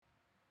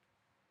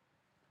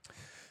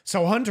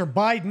So Hunter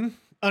Biden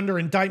under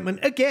indictment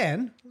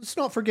again. Let's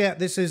not forget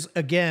this is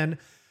again,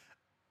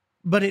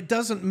 but it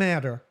doesn't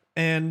matter.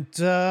 And,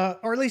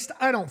 or at least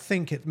I don't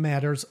think it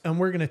matters. And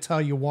we're going to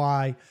tell you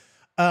why.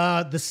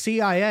 The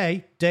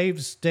CIA, Dave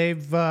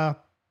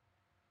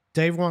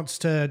wants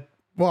to,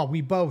 well,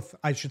 we both,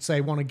 I should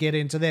say, want to get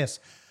into this.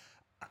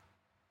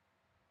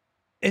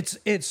 It's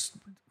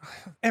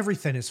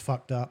everything is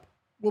fucked up.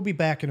 We'll be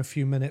back in a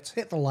few minutes.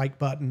 Hit the like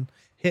button,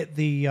 hit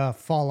the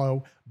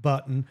follow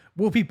button.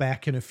 We'll be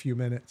back in a few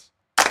minutes.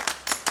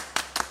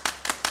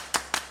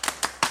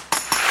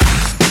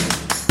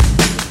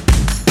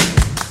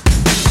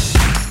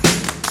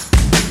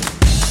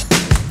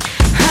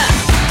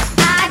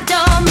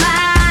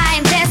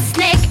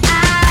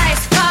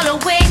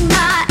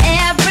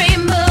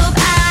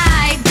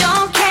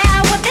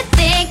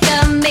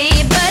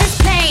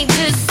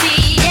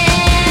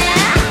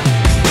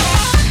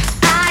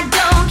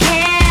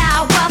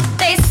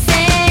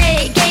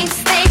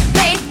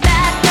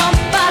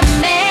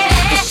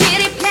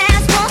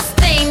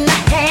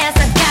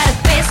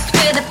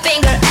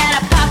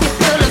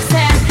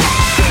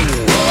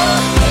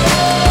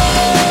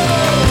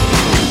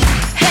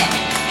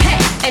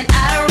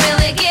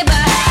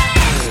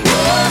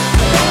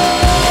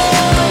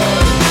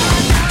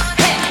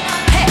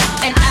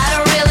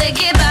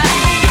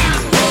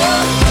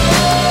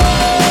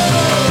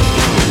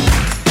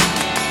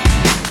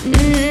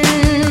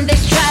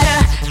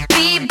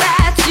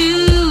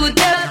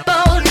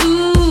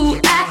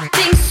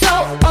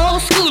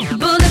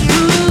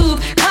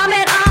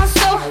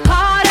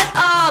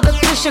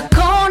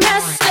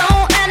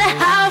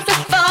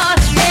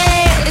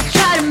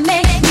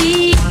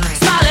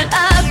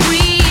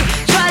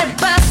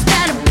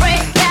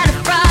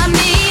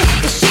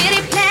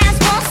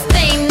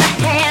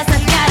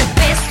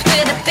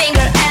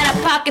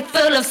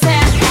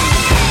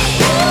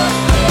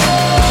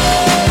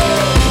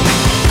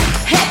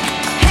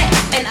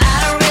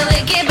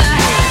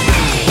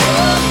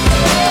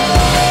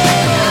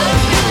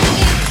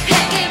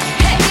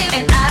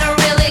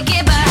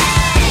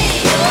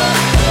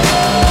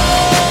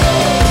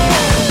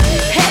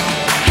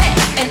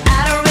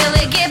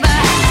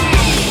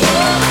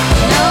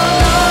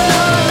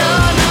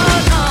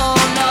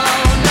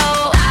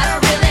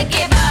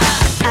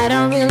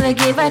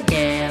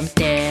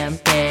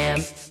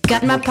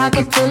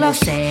 Pocket full of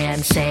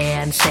sand.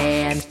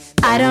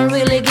 I don't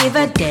really give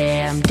a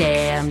damn.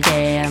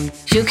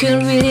 You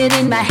can read it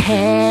in my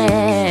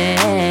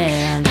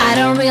hand. I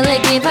don't really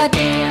give a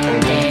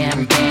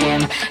damn.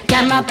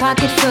 Got my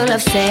pocket full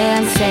of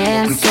sand.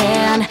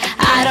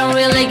 I don't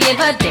really give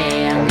a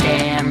damn.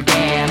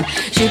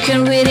 You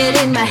can read it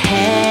in my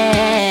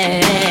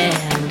hand.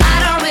 I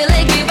don't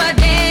really give a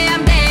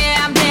damn.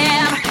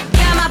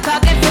 Got my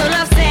pocket full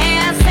of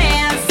sand.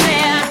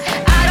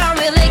 I don't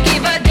really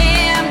give a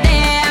damn.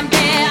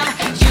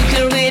 You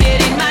can read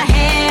it in my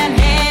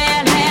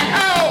hand.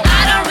 Oh,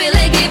 I don't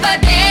really give a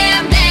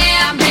damn.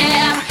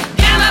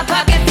 Got my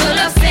pocket full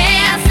of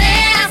sand.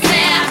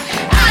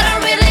 I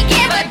don't really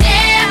give a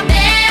damn.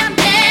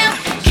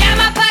 Got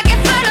my pocket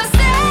full of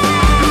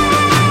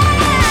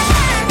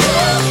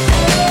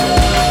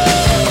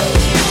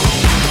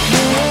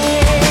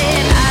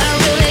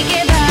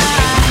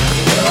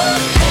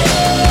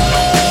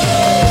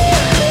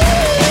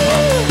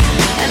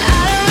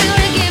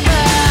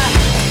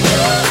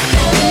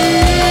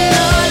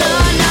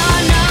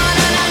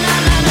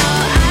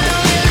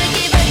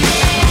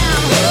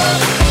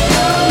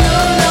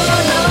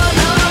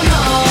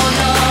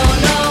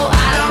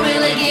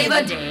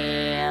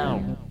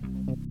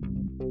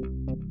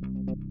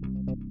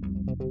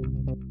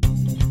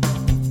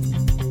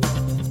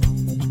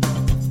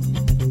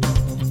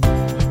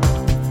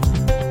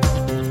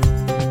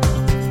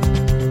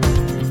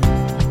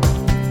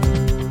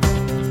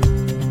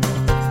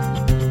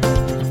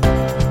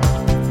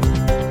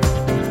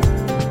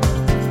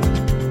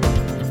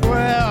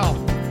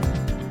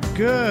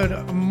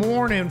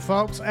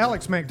Folks,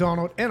 Alex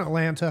McDonald in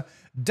Atlanta,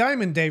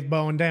 Diamond Dave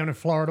Bowen down in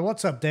Florida.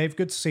 What's up, Dave?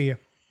 Good to see you.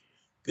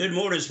 Good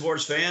morning,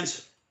 sports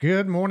fans.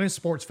 Good morning,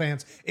 sports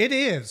fans. It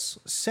is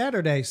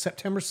Saturday,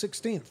 September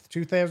 16th,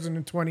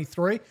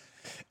 2023.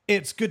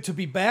 It's good to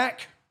be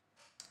back.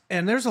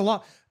 And there's a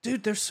lot.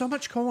 Dude, there's so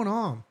much going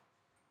on.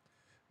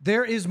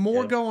 There is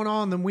more going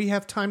on than we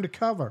have time to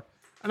cover.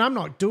 And I'm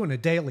not doing a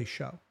daily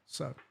show.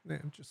 So,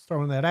 just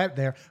throwing that out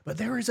there. But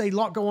there is a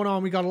lot going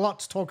on. We got a lot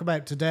to talk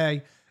about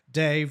today,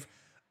 Dave.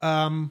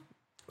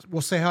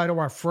 We'll say hi to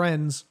our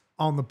friends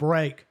on the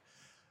break.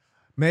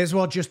 May as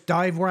well just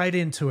dive right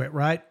into it,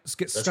 right? Let's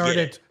get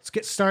started. Let's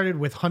get started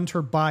with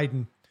Hunter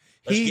Biden.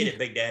 Let's get it,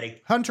 Big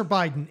Daddy. Hunter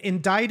Biden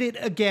indicted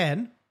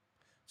again.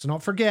 So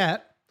don't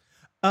forget,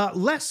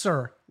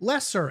 lesser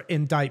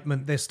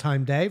indictment this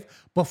time, Dave.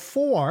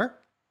 Before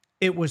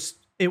it was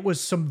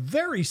some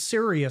very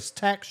serious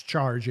tax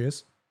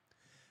charges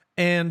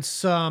and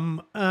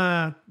some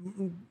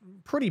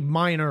pretty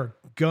minor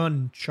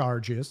gun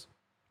charges.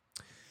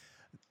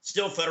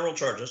 Still federal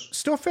charges.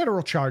 Still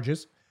federal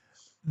charges.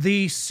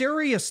 The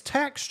serious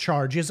tax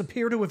charges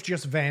appear to have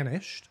just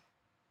vanished.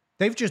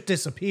 They've just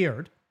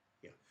disappeared.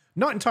 Yeah.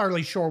 Not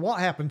entirely sure what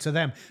happened to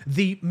them.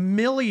 The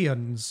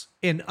millions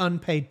in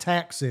unpaid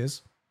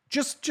taxes,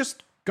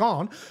 just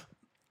gone.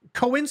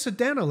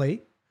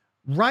 Coincidentally,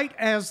 right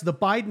as the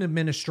Biden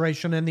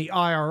administration and the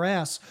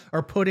IRS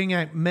are putting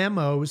out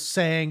memos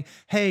saying,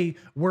 hey,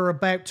 we're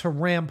about to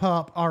ramp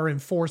up our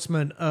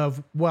enforcement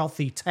of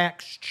wealthy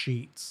tax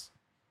cheats.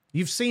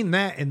 You've seen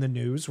that in the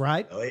news,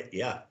 right? Oh,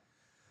 yeah.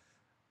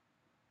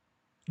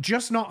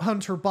 Just not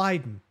Hunter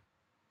Biden.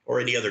 Or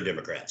any other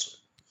Democrats.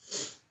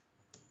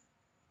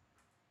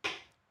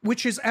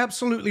 Which is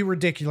absolutely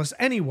ridiculous.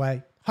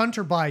 Anyway,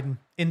 Hunter Biden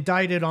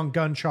indicted on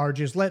gun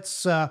charges.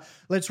 Let's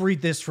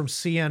read this from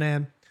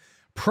CNN.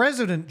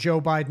 President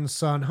Joe Biden's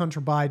son,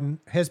 Hunter Biden,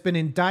 has been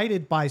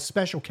indicted by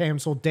special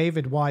counsel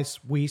David Weiss,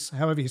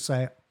 however you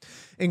say it,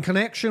 in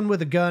connection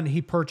with a gun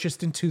he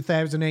purchased in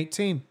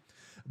 2018.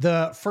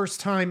 The first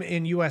time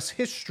in U.S.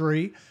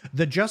 history,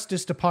 the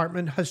Justice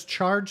Department has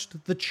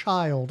charged the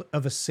child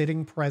of a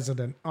sitting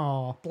president.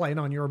 Oh, playing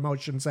on your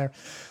emotions there.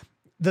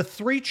 The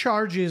 3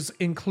 charges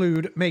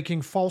include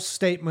making false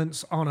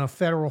statements on a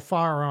federal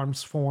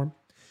firearms form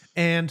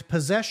and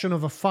possession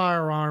of a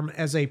firearm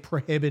as a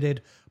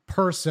prohibited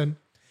person.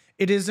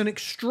 It is an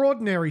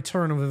extraordinary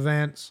turn of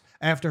events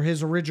after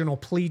his original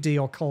plea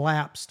deal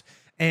collapsed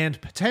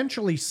and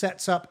potentially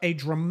sets up a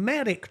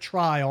dramatic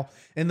trial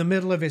in the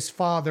middle of his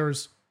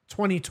father's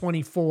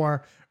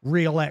 2024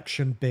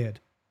 re-election bid.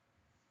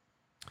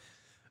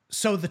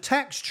 So the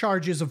tax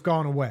charges have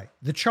gone away.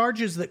 The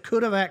charges that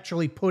could have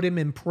actually put him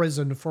in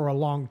prison for a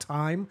long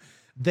time,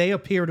 they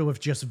appear to have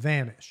just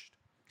vanished.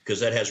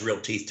 Because that has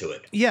real teeth to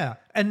it. Yeah,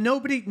 and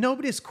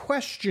nobody's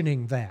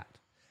questioning that.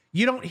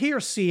 You don't hear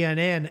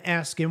CNN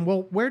asking,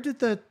 well, where did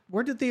the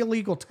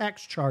illegal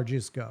tax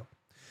charges go?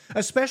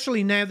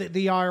 Especially now that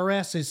the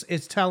IRS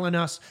is telling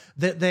us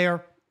that they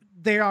are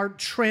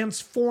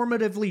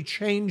transformatively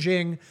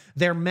changing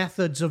their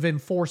methods of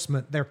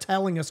enforcement. They're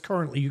telling us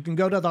currently, you can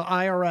go to the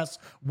IRS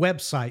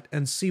website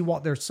and see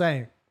what they're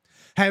saying.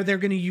 How they're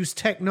going to use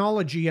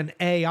technology and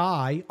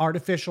AI,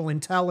 artificial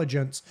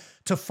intelligence,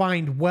 to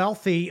find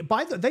wealthy,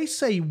 they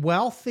say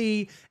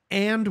wealthy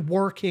and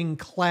working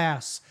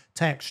class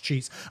tax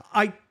cheats.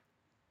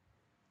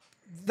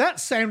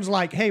 That sounds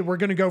like, hey, we're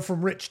going to go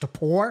from rich to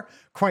poor,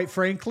 quite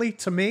frankly,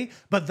 to me.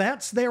 But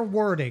that's their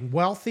wording,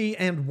 wealthy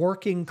and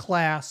working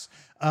class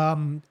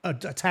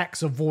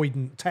tax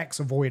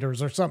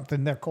avoiders or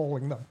something they're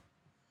calling them.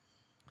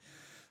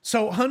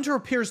 So Hunter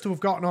appears to have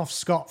gotten off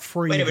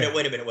scot-free. Wait a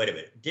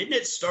minute. Didn't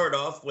it start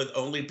off with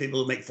only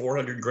people who make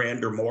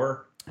 $400,000 or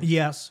more?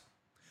 Yes.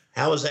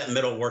 How is that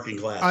middle working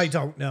class? I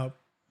don't know.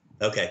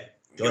 Okay.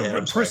 Go ahead.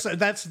 I'm sorry.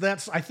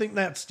 That's I think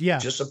that's, yeah.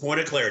 Just a point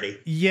of clarity.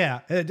 Yeah.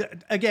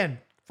 Again,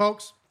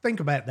 folks,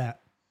 think about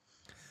that.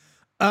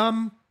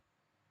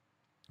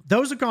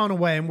 Those have gone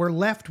away, and we're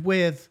left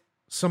with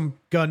some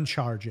gun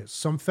charges,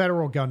 some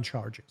federal gun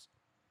charges.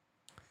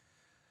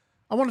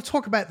 I want to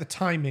talk about the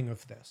timing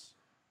of this.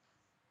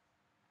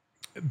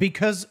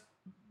 Because,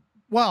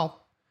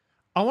 well,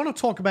 I want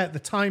to talk about the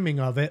timing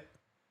of it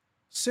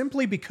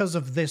simply because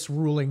of this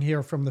ruling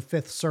here from the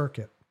Fifth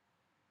Circuit.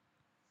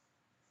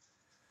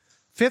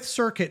 Fifth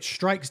Circuit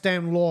strikes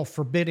down law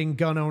forbidding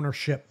gun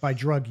ownership by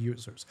drug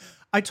users.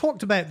 I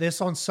talked about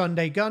this on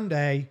Sunday Gun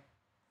Day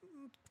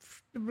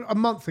a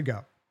month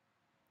ago.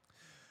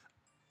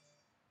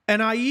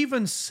 And I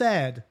even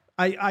said,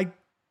 I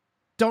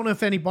don't know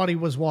if anybody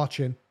was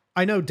watching.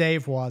 I know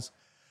Dave was.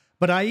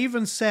 But I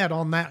even said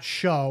on that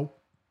show,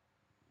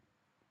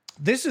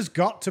 this has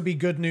got to be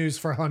good news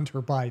for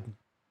Hunter Biden.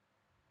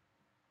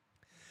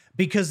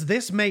 Because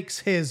this makes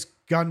his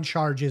gun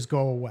charges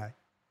go away.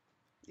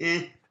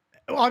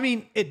 I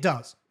mean, it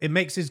does. It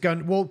makes his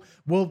gun.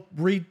 We'll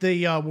read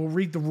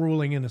the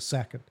ruling in a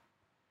second.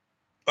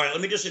 All right,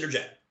 let me just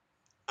interject.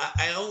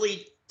 I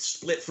only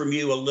split from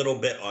you a little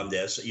bit on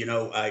this. You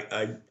know,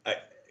 I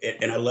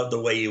love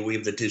the way you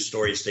weave the two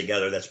stories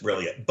together. That's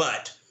brilliant.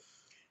 But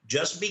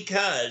just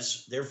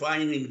because they're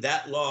finding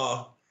that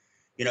law,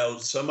 you know,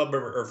 some of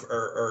them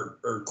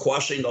are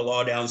quashing the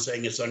law down,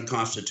 saying it's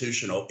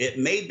unconstitutional. It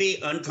may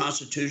be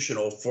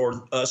unconstitutional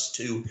for us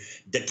to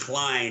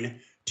decline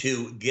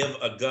to give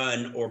a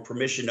gun or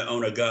permission to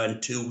own a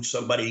gun to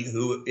somebody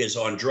who is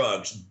on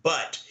drugs,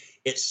 but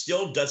it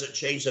still doesn't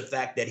change the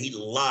fact that he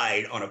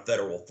lied on a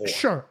federal form.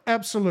 Sure,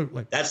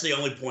 absolutely. That's the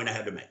only point I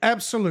have to make.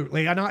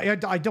 Absolutely, and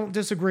I don't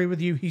disagree with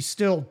you. He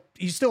still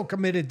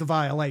committed the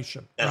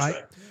violation. That's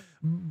right.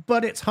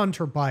 But it's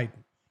Hunter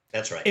Biden.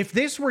 That's right. If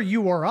this were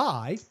you or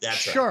I,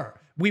 sure,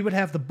 we would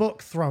have the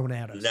book thrown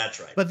at us. That's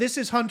right. But this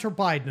is Hunter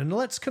Biden, and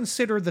let's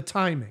consider the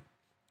timing.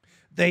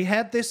 They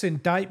had this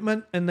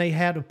indictment and they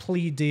had a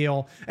plea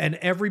deal, and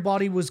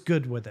everybody was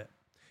good with it.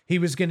 He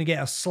was going to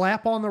get a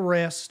slap on the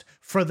wrist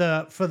for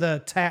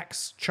the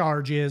tax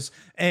charges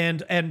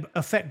and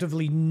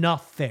effectively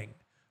nothing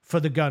for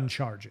the gun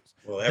charges.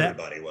 Well,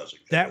 everybody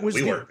wasn't good. That was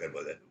we weren't good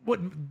with it. What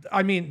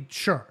I mean,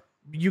 sure,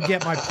 you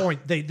get my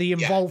point. The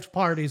involved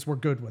parties were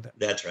good with it.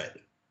 That's right.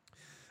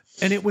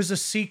 And it was a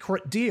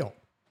secret deal.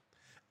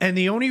 And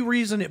the only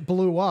reason it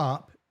blew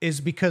up is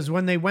because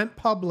when they went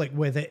public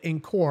with it in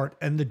court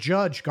and the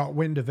judge got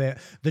wind of it,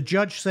 the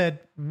judge said,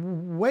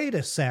 wait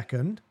a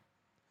second,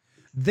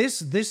 this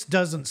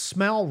doesn't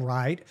smell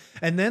right.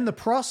 And then the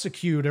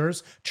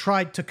prosecutors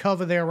tried to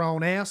cover their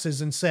own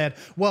asses and said,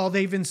 well,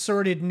 they've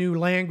inserted new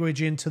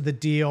language into the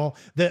deal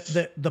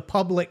that the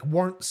public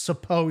weren't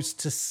supposed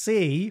to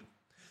see.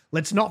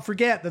 Let's not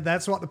forget that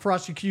that's what the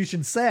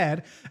prosecution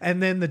said.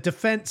 And then the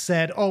defense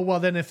said, oh, well,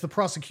 then if the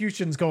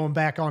prosecution's going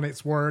back on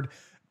its word,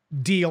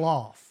 deal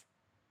off.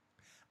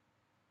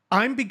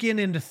 I'm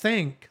beginning to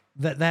think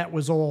that that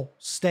was all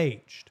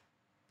staged.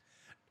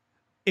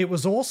 It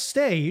was all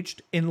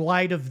staged in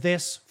light of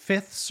this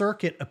Fifth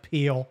Circuit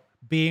appeal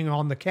being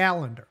on the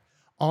calendar,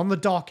 on the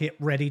docket,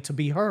 ready to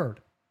be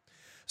heard.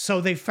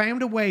 So they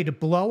found a way to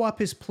blow up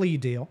his plea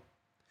deal.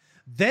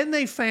 Then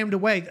they found a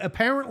way,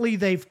 apparently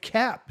they've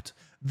kept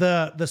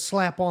the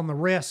slap on the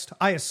wrist,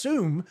 I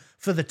assume,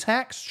 for the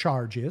tax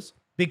charges,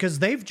 because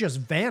they've just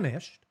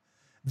vanished.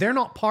 They're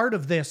not part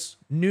of this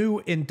new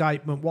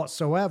indictment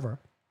whatsoever.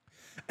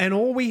 And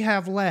all we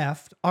have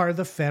left are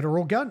the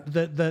federal gun,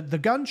 the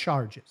gun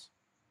charges.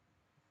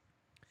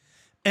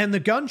 And the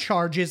gun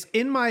charges,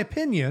 in my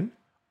opinion,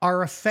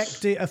 are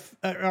effective,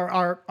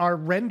 are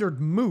rendered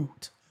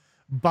moot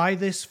by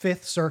this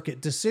Fifth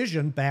Circuit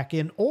decision back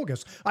in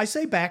August. I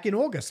say back in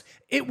August.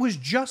 It was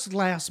just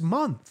last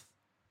month.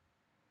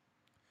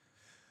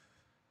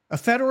 A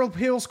federal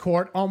appeals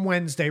court on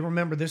Wednesday,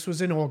 remember this was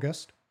in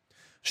August,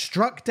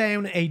 struck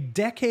down a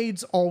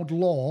decades-old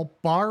law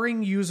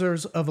barring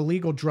users of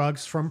illegal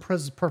drugs from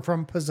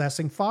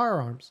possessing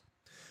firearms.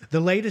 The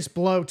latest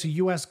blow to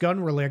U.S.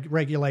 gun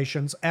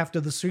regulations after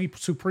the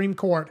Supreme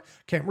Court,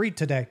 can't read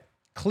today,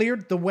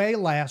 cleared the way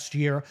last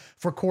year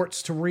for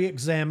courts to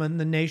re-examine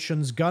the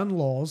nation's gun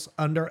laws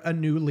under a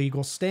new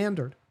legal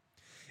standard.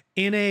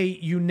 In a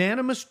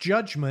unanimous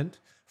judgment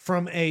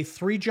from a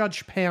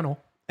 3-judge panel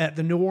at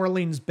the New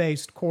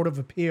Orleans-based Court of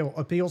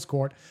Appeals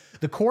Court,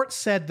 the court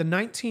said the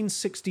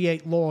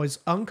 1968 law is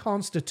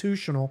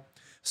unconstitutional,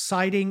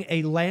 citing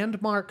a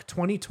landmark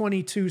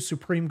 2022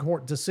 Supreme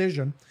Court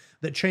decision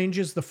that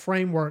changes the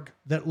framework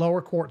that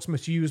lower courts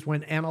must use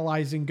when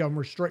analyzing gun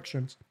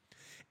restrictions.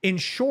 In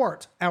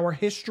short, our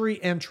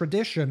history and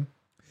tradition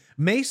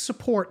may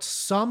support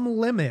some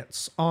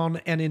limits on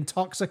an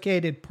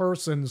intoxicated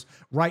person's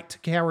right to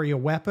carry a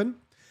weapon,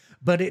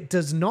 but it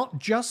does not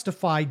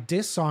justify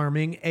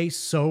disarming a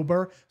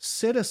sober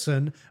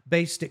citizen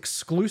based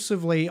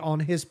exclusively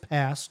on his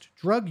past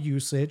drug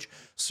usage,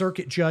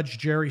 Circuit Judge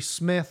Jerry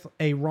Smith,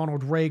 a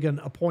Ronald Reagan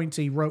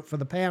appointee, wrote for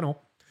the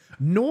panel.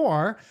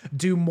 Nor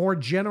do more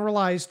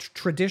generalized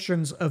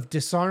traditions of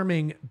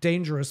disarming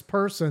dangerous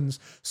persons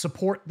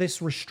support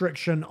this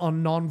restriction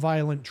on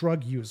nonviolent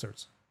drug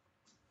users.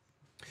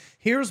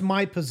 Here's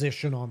my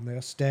position on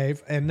this,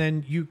 Dave, and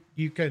then you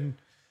can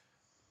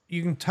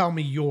tell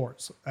me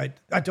yours.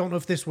 I don't know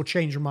if this will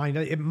change your mind.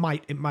 It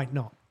might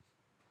not.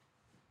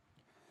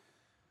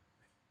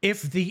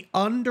 If the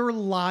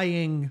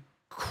underlying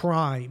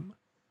crime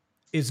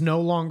is no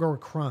longer a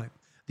crime,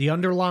 the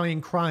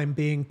underlying crime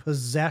being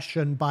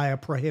possession by a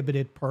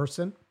prohibited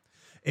person,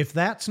 if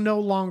that's no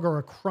longer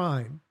a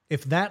crime,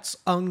 if that's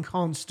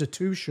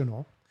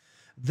unconstitutional,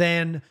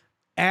 then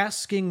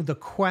asking the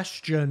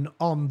question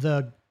on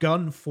the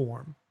gun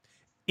form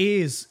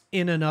is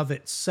in and of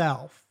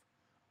itself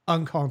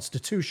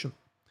unconstitutional.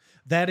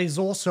 That is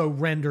also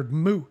rendered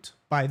moot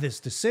by this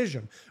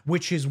decision,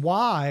 which is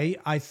why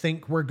I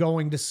think we're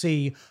going to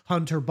see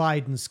Hunter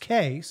Biden's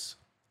case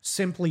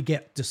simply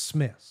get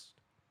dismissed.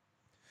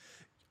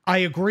 I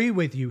agree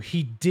with you.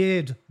 He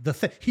did the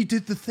thing. He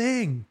did the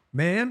thing,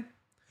 man.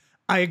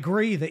 I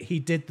agree that he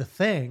did the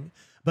thing,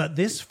 but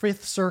this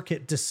Fifth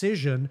Circuit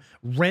decision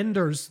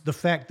renders the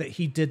fact that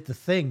he did the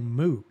thing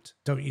moot,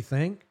 don't you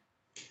think?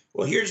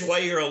 Well, here's why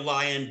you're a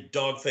lion,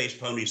 dog-faced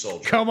pony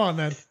soldier. Come on,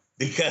 then.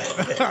 Because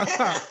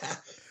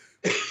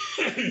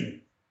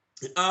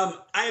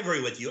I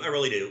agree with you. I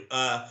really do.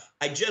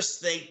 I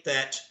just think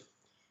that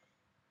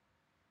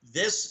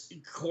this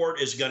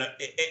court is going to,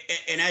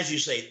 and as you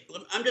say,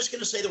 I'm just going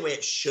to say the way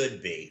it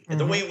should be,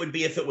 the way it would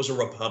be if it was a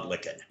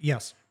Republican.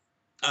 Yes.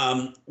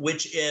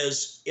 Which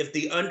is if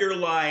the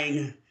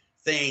underlying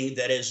thing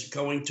that is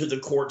going to the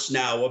courts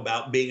now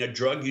about being a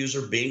drug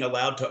user, being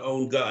allowed to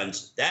own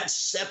guns, that's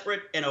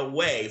separate and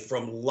away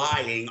from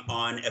lying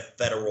on a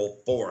federal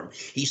form.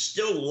 He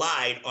still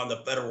lied on the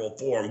federal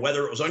form,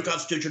 whether it was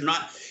unconstitutional or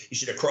not. He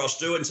should have crossed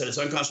through it and said it's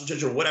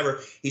unconstitutional or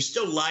whatever. He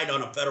still lied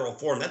on a federal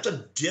form. That's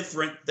a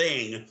different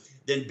thing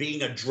than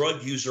being a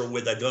drug user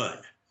with a gun.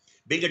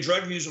 Being a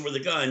drug user with a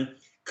gun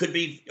could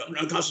be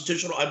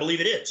unconstitutional. I believe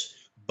it is.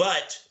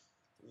 But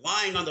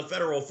lying on the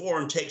federal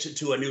form takes it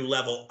to a new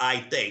level,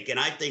 I think. And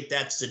I think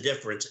that's the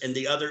difference. And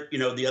the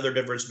other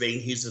difference being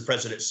he's the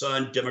president's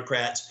son,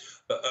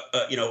 Democrats,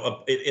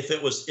 if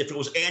it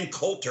was Ann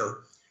Coulter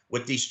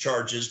with these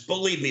charges,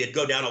 believe me, it'd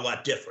go down a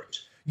lot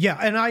different. Yeah.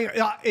 And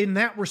I in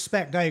that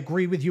respect, I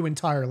agree with you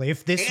entirely.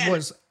 If this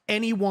was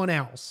anyone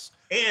else,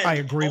 I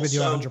agree with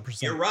you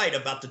 100%. You're right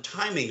about the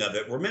timing of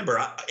it.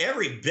 Remember,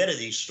 every bit of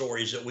these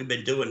stories that we've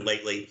been doing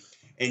lately,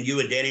 and you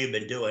and Danny have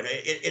been doing.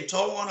 It's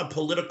all on a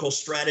political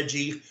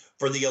strategy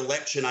for the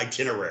election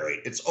itinerary.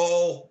 It's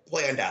all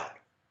planned out.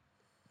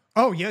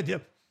 Oh, yeah.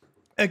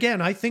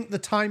 Again, I think the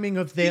timing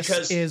of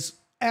this is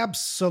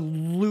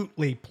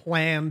absolutely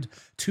planned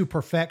to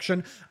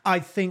perfection. I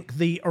think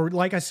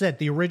like I said,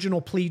 the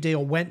original plea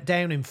deal went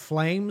down in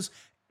flames,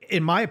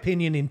 in my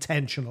opinion,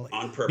 intentionally.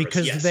 On purpose,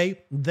 because yes.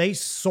 they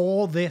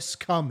saw this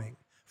coming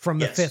from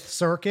the Fifth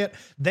Circuit.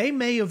 They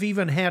may have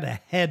even had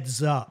a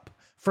heads up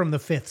from the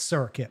Fifth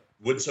Circuit.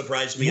 Wouldn't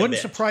surprise me. Wouldn't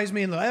surprise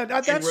me.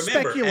 That's remember,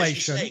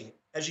 speculation.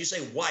 As you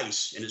say,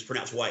 Weiss, and it's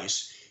pronounced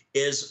Weiss,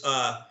 is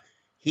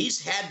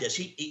he's had this.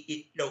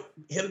 He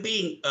him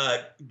being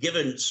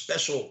given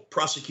special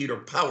prosecutor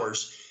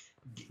powers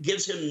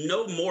gives him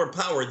no more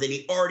power than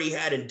he already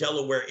had in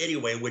Delaware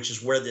anyway, which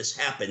is where this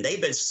happened.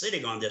 They've been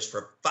sitting on this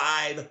for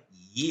 5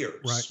 years.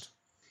 Right.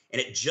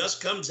 And it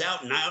just comes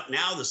out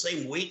now the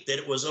same week that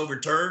it was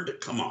overturned.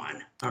 Come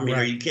on. I mean,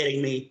 right. Are you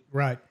kidding me?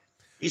 Right.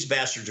 These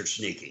bastards are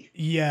sneaky.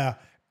 Yeah.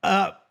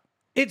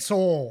 It's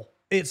all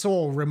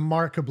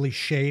remarkably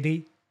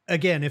shady.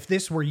 Again, if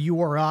this were you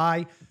or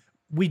I,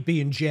 we'd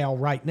be in jail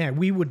right now.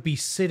 We would be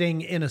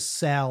sitting in a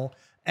cell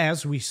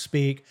as we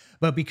speak.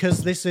 But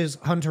because this is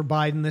Hunter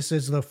Biden, this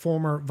is the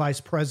former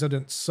vice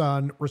president's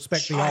son,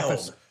 respect the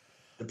office.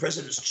 The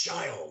president's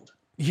child.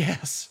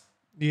 Yes.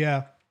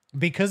 Yeah.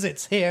 Because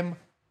it's him.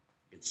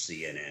 It's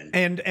CNN.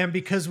 And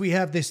because we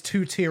have this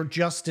two-tier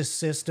justice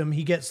system,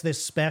 he gets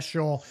this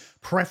special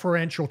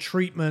preferential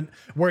treatment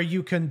where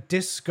you can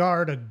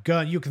discard a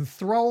gun. You can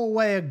throw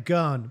away a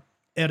gun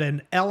at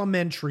an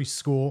elementary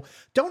school.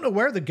 Don't know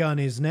where the gun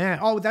is now.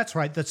 Oh, that's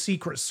right. The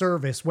Secret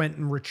Service went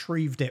and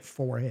retrieved it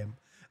for him.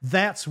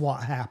 That's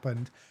what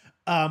happened.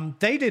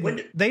 They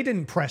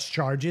didn't press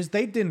charges.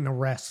 They didn't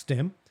arrest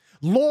him.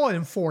 Law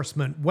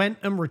enforcement went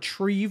and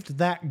retrieved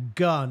that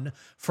gun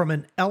from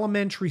an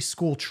elementary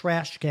school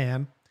trash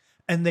can,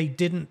 and they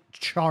didn't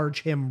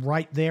charge him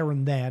right there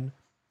and then.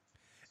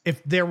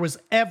 If there was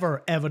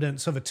ever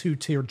evidence of a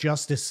two-tier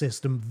justice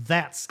system,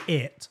 that's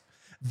it.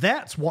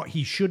 That's what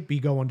he should be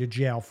going to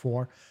jail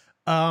for.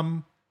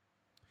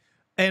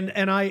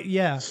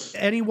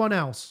 Anyone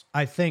else,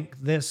 I think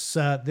this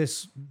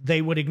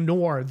they would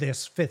ignore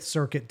this Fifth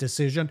Circuit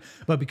decision,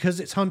 but because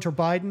it's Hunter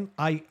Biden,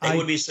 I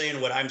would be saying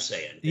what I'm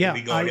saying. Yeah,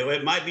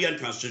 it might be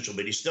unconstitutional,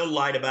 but he still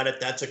lied about it.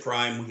 That's a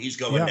crime. He's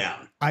going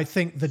down. I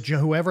think that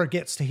whoever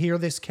gets to hear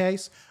this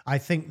case, I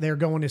think they're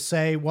going to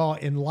say, well,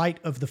 in light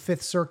of the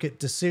Fifth Circuit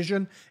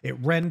decision, it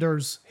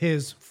renders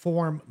his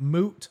form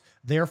moot.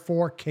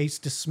 Therefore, case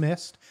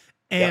dismissed.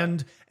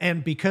 And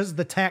because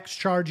the tax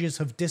charges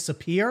have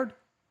disappeared,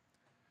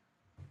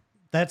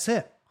 that's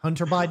it.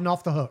 Hunter Biden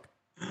off the hook.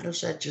 How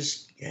does that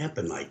just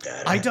happen like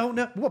that? I don't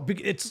know. Well,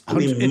 it's. I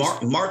mean,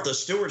 Martha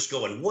Stewart's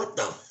going, what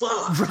the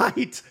fuck?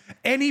 Right.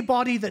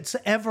 Anybody that's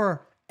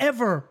ever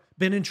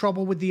been in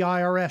trouble with the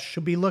IRS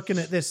should be looking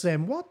at this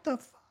saying, what the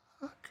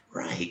fuck?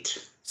 Right.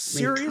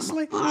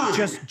 Seriously?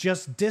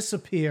 Just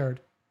disappeared.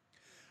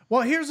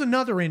 Well, here's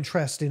another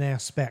interesting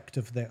aspect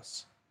of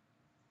this.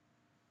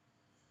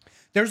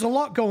 There's a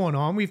lot going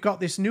on. We've got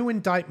this new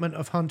indictment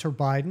of Hunter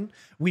Biden.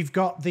 We've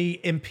got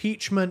the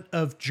impeachment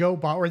of Joe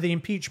Biden, or the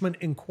impeachment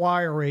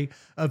inquiry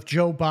of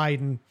Joe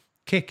Biden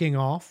kicking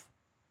off.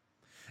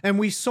 And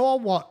we saw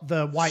what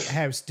the White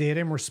House did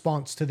in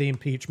response to the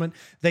impeachment.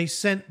 They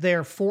sent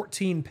their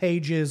 14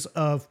 pages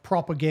of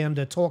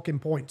propaganda talking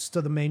points to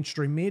the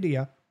mainstream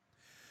media.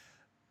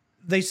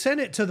 They sent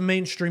it to the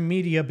mainstream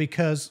media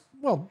because,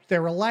 well,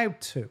 they're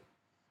allowed to.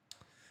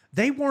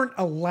 They weren't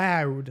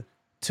allowed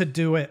to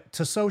do it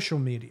to social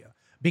media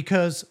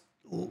because,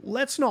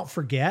 let's not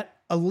forget,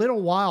 a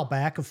little while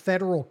back, a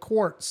federal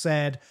court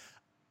said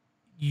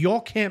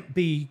you can't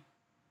be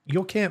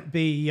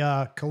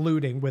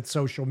colluding with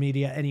social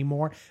media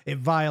anymore. It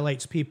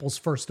violates people's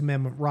First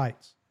Amendment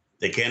rights.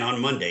 They can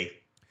on Monday.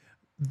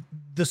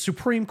 The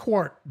Supreme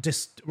Court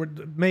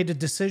made a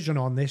decision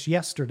on this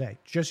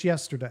just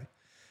yesterday.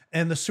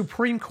 And the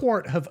Supreme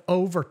Court have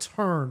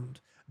overturned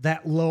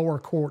that lower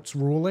court's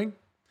ruling.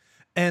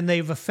 And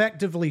they've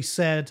effectively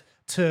said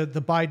to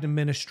the Biden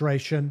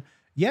administration,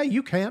 yeah,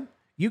 you can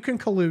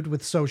collude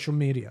with social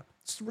media.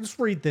 Let's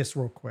read this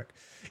real quick.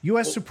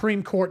 U.S.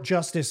 Supreme Court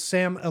Justice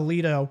Sam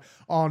Alito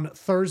on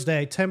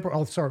Thursday,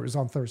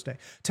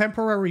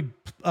 temporarily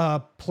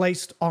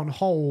placed on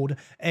hold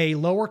a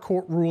lower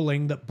court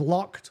ruling that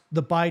blocked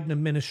the Biden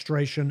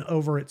administration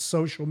over its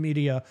social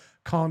media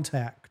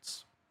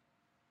contacts.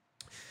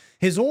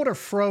 His order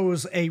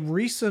froze a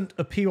recent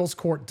appeals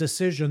court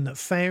decision that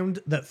found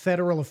that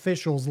federal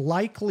officials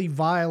likely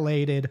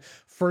violated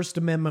First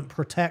Amendment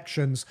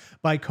protections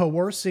by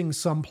coercing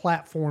some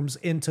platforms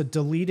into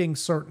deleting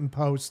certain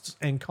posts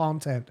and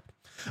content.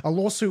 A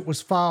lawsuit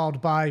was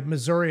filed by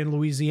Missouri and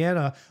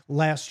Louisiana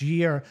last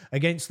year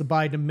against the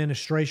Biden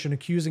administration,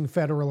 accusing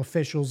federal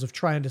officials of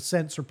trying to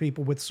censor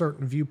people with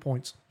certain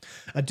viewpoints.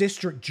 A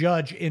district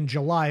judge in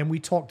July, and we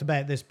talked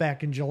about this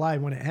back in July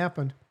when it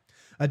happened,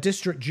 A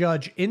district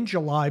judge in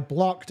July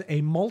blocked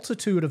a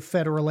multitude of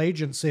federal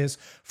agencies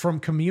from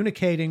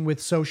communicating with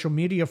social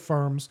media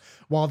firms,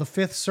 while the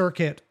Fifth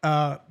Circuit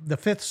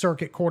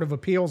Court of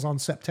Appeals on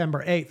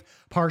September 8th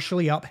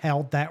partially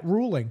upheld that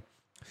ruling.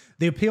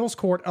 The appeals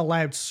court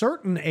allowed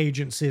certain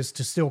agencies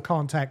to still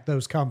contact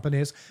those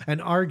companies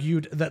and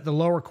argued that the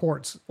lower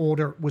court's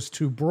order was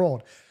too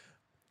broad.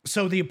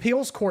 So the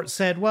appeals court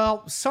said,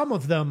 well, some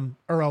of them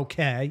are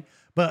okay,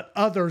 but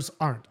others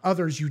aren't.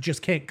 Others, you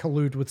just can't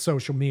collude with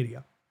social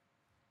media.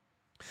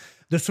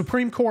 The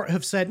Supreme Court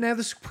have said, now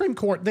the Supreme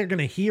Court, they're going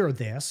to hear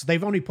this.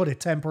 They've only put a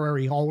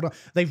temporary hold on.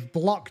 They've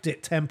blocked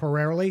it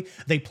temporarily.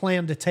 They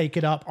plan to take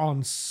it up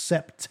on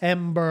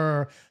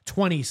September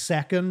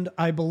 22nd,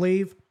 I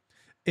believe,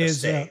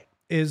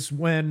 is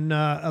when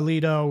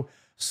Alito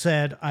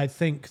said, I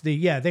think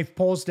they've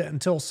paused it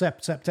until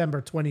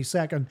September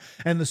 22nd,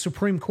 and the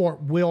Supreme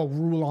Court will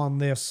rule on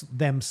this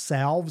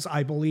themselves,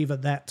 I believe,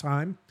 at that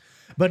time.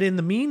 But in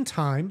the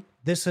meantime,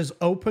 this has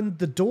opened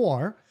the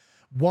door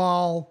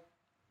while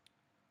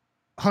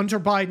Hunter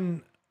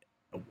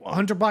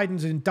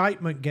Biden's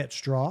indictment gets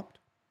dropped,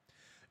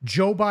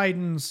 Joe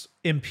Biden's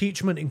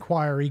impeachment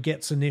inquiry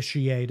gets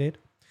initiated,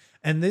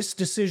 and this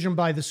decision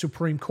by the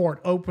Supreme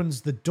Court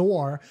opens the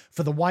door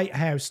for the White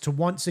House to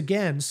once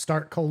again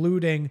start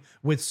colluding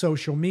with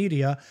social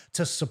media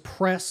to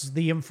suppress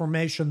the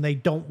information they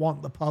don't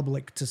want the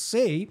public to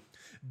see,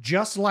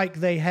 just like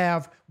they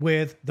have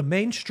with the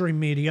mainstream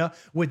media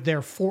with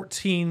their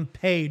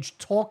 14-page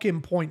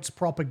talking points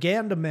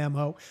propaganda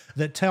memo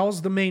that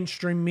tells the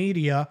mainstream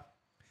media,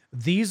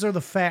 these are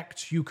the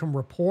facts you can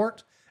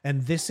report,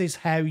 and this is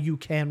how you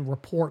can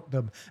report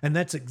them. And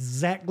that's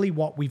exactly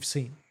what we've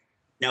seen.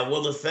 Now,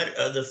 will the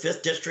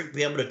Fifth District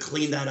be able to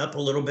clean that up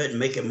a little bit and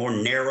make it more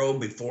narrow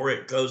before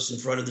it goes in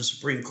front of the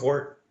Supreme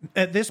Court?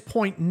 At this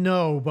point,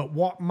 no. But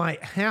what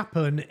might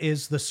happen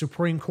is the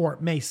Supreme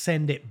Court may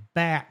send it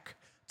back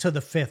to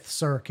the Fifth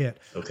Circuit.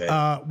 Okay.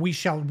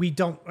 We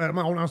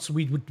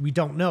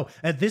don't know.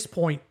 At this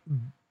point,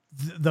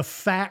 the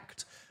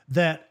fact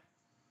that,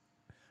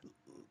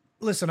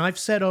 listen, I've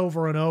said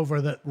over and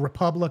over that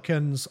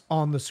Republicans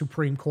on the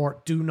Supreme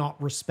Court do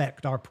not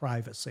respect our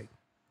privacy.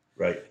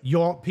 Right.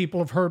 Your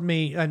people have heard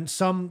me, and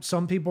some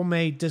people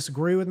may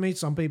disagree with me.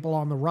 Some people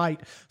on the right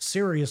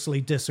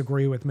seriously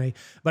disagree with me.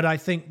 But I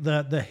think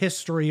the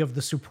history of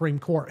the Supreme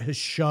Court has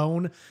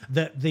shown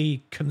that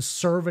the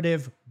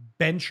conservative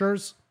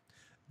benchers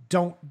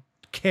don't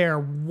care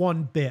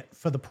one bit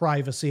for the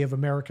privacy of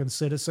American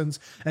citizens,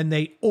 and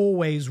they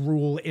always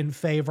rule in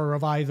favor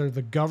of either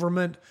the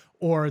government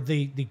or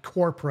the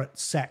corporate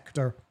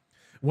sector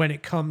when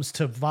it comes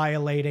to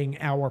violating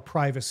our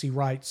privacy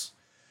rights.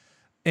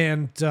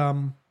 And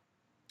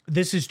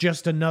this is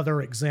just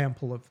another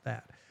example of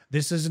that.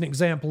 This is an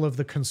example of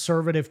the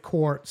conservative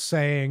court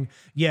saying,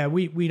 yeah,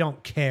 we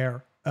don't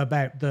care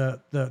about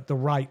the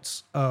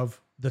rights of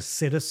the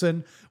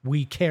citizen.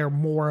 We care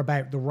more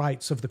about the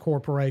rights of the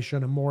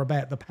corporation and more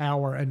about the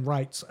power and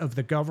rights of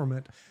the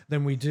government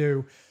than we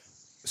do.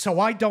 So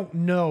I don't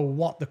know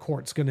what the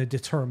court's going to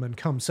determine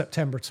come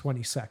September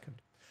 22nd.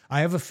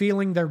 I have a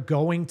feeling they're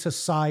going to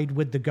side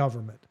with the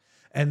government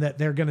and that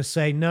they're going to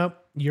say, nope,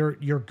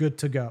 you're good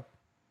to go.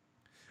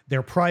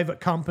 They're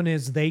private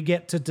companies. They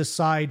get to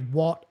decide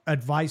what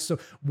advice,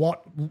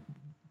 what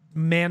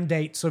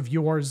mandates of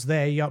yours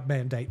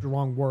mandate, the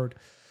wrong word.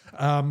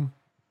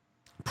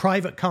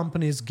 Private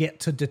companies get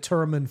to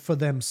determine for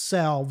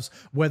themselves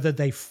whether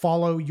they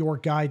follow your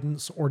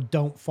guidance or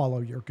don't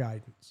follow your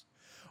guidance.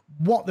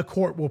 What the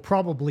court will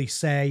probably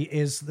say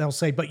is they'll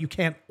say, but you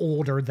can't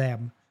order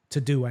them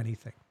to do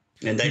anything.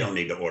 And they don't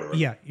need to order them.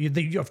 Yeah,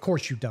 of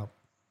course you don't.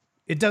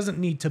 It doesn't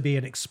need to be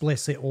an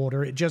explicit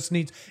order. It just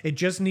needs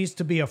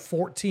to be a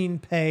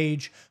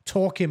 14-page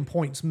talking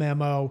points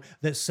memo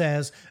that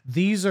says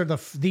these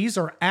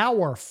are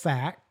our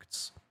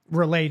facts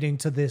relating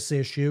to this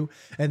issue,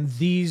 and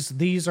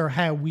these are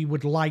how we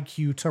would like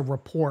you to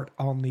report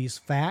on these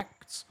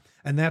facts,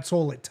 and that's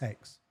all it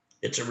takes.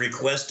 It's a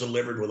request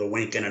delivered with a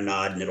wink and a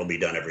nod, and it'll be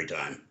done every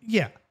time.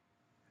 Yeah.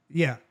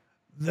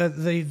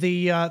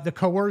 The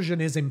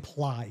coercion is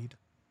implied.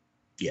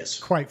 Yes.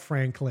 Quite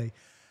frankly.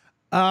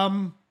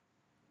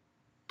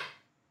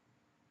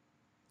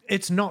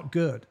 It's not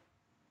good.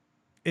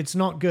 It's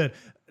not good.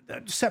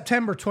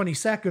 September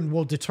 22nd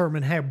will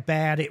determine how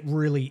bad it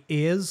really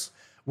is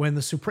when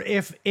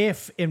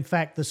if in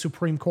fact the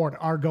Supreme Court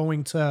are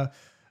going to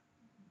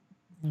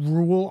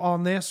rule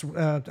on this,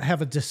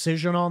 have a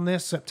decision on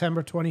this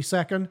September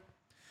 22nd,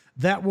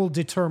 that will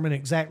determine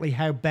exactly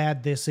how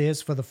bad this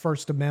is for the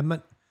First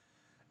Amendment,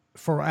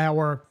 for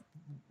our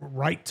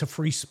right to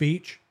free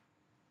speech.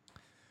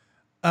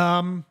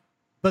 But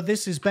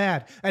this is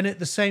bad. And at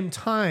the same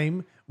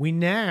time, we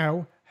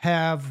now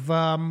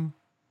have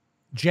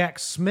Jack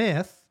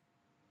Smith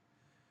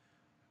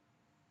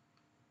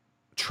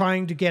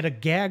trying to get a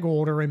gag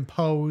order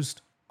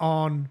imposed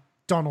on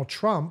Donald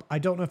Trump. I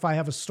don't know if I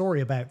have a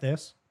story about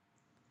this.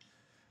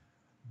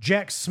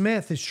 Jack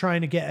Smith is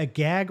trying to get a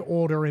gag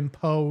order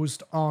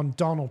imposed on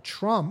Donald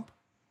Trump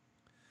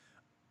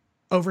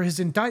over his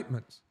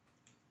indictments.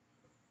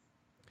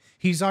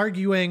 He's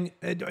arguing,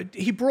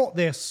 he brought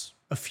this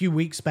a few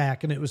weeks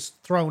back and it was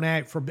thrown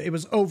out it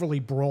was overly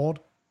broad.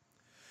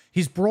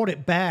 He's brought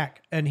it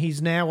back and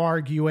he's now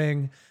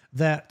arguing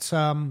that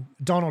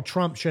Donald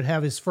Trump should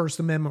have his First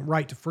Amendment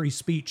right to free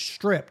speech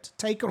stripped,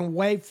 taken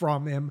away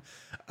from him,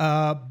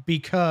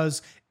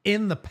 because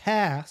in the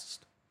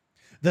past,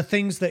 the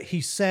things that he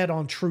said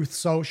on Truth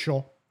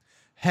Social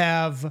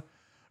have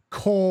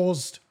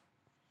caused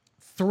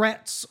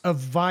threats of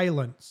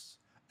violence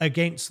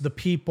against the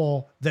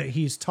people that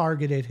he's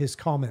targeted his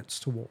comments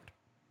toward.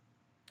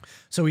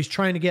 So he's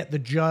trying to get the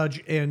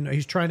judge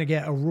he's trying to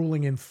get a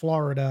ruling in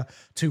Florida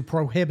to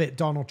prohibit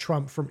Donald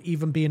Trump from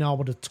even being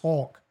able to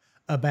talk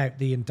about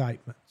the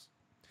indictments,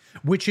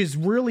 which is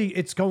really,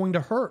 it's going to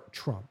hurt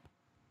Trump.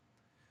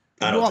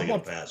 I don't think it'll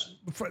pass.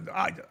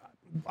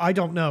 I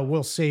don't know.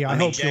 We'll see. I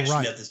hope Jack you're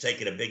right. Smith is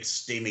taking a big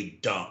steamy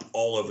dump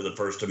all over the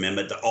First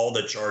Amendment. All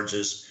the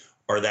charges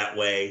are that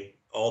way.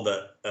 All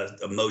the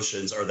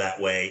emotions are that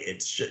way.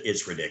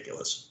 It's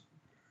ridiculous.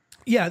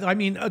 Yeah, I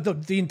mean, the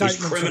indictments...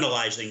 He's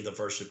criminalizing the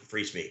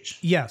free speech.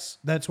 Yes,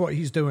 that's what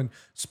he's doing.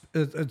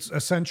 It's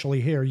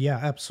essentially here. Yeah,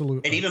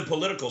 absolutely. And even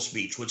political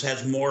speech, which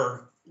has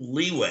more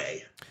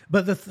leeway.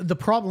 But the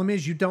problem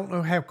is you don't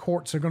know how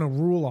courts are going to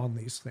rule on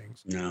these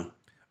things. No.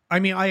 I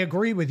mean, I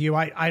agree with you.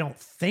 I don't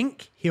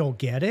think he'll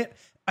get it.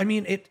 I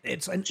mean, it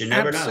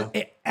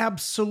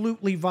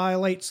absolutely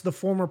violates the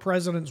former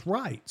president's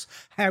rights.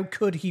 How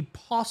could he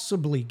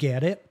possibly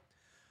get it?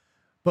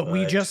 But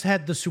we just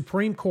had the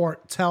Supreme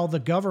Court tell the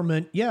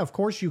government, yeah, of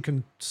course you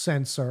can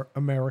censor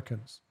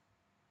Americans.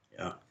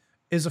 Yeah.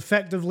 Is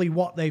effectively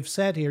what they've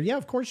said here. Yeah,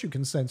 of course you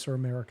can censor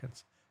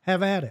Americans.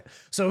 Have at it.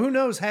 So who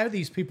knows how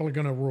these people are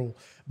going to rule.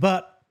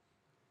 But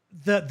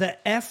the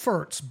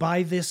efforts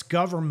by this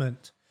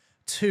government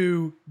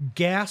to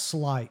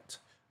gaslight,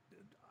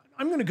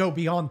 I'm going to go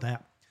beyond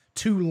that,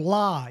 to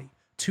lie,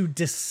 to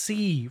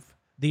deceive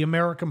the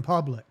American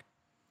public,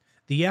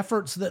 the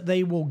efforts that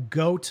they will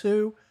go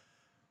to,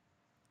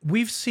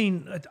 we've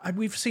seen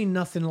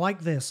nothing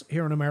like this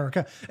here in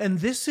America. And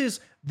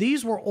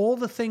these were all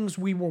the things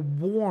we were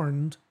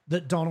warned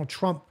that Donald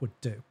Trump would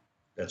do.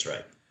 That's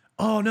right.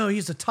 Oh no,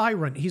 he's a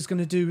tyrant. He's going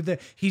to do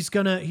he's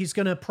going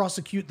to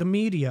prosecute the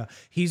media.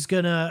 He's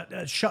going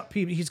to shut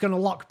people. He's going to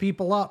lock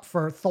people up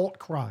for thought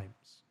crimes.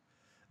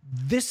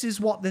 This is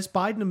what this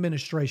Biden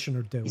administration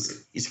are doing.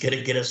 He's going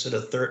to get us in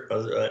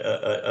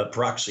a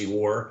proxy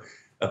war,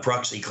 a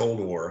proxy Cold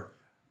War.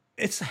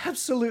 It's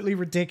absolutely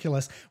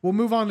ridiculous. We'll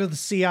move on to the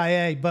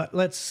CIA, but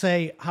let's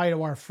say hi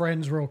to our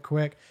friends real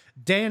quick.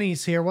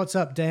 Danny's here. What's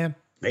up, Dan?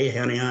 Hey,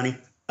 honey.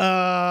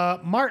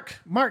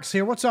 Mark's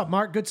here. What's up,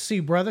 Mark? Good to see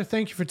you, brother.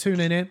 Thank you for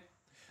tuning in.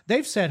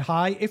 They've said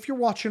hi. If you're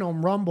watching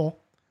on Rumble,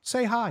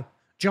 say hi.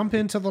 Jump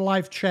into the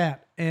live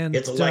chat and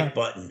hit the like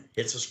button.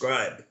 Hit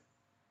subscribe.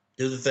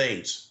 Do the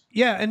things.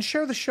 Yeah, and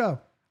share the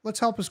show. Let's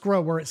help us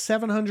grow. We're at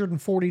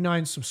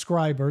 749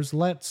 subscribers.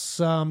 Let's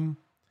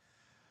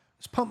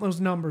pump those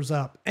numbers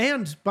up.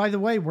 And by the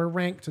way, we're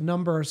ranked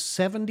number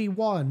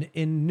 71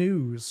 in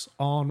news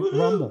on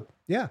Rumble.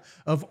 Yeah,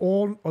 of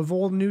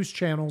all news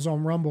channels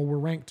on Rumble, we're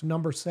ranked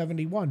number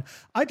 71.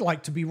 I'd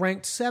like to be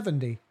ranked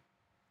 70.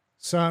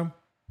 So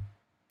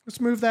let's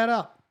move that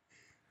up.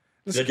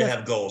 Good to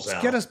have goals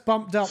out. Get us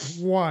bumped up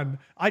one.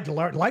 I'd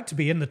like to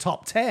be in the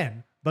top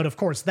 10, but of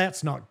course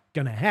that's not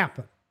going to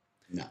happen.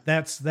 No.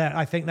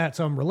 I think that's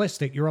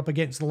unrealistic. You're up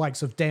against the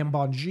likes of Dan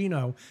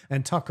Bongino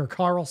and Tucker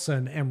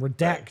Carlson and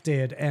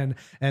Redacted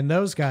and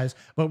those guys.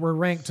 But we're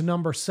ranked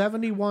number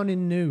 71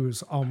 in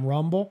news on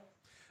Rumble.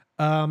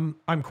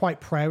 I'm quite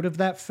proud of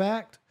that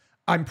fact.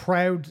 I'm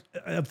proud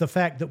of the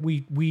fact that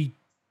we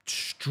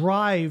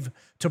strive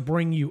to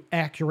bring you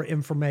accurate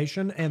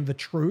information and the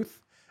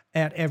truth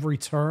at every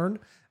turn.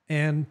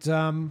 And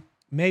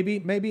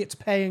maybe it's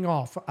paying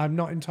off. I'm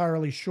not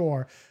entirely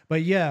sure.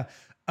 But yeah.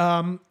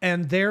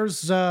 And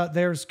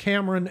there's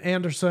Cameron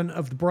Anderson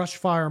of the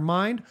Brushfire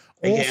Mind,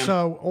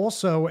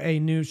 also a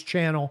news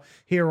channel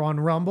here on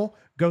Rumble.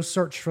 Go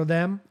search for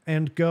them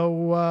and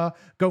go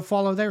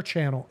follow their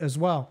channel as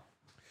well.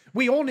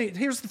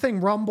 Here's the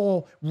thing,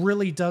 Rumble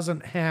really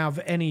doesn't have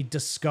any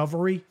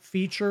discovery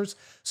features,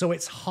 so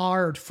it's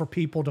hard for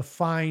people to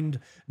find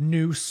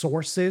new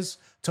sources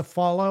to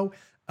follow.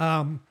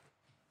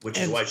 Which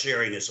is why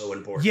sharing is so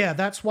important. Yeah,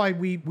 that's why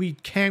we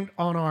count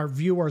on our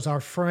viewers,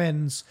 our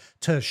friends,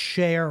 to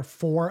share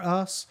for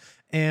us.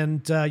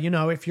 And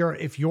if you're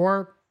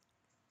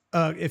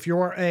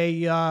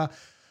a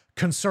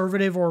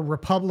conservative or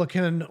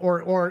Republican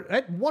or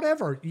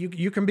whatever,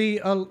 you can be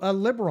a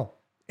liberal.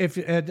 I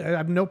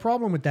have no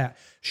problem with that.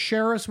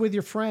 Share us with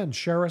your friends.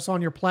 Share us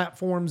on your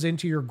platforms,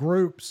 into your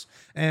groups,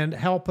 and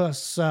help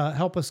us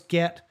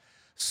get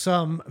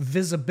some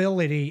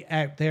visibility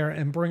out there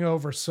and bring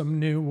over some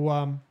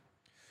new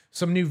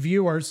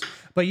viewers.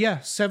 But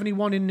yeah,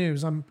 71 in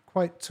news. I'm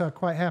quite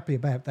happy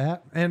about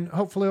that, and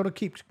hopefully it'll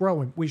keep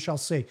growing. We shall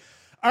see.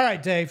 All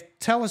right, Dave,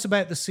 tell us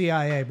about the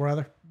CIA,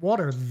 brother.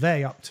 What are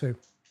they up to?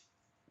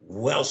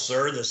 Well,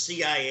 sir, the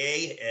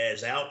CIA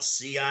is out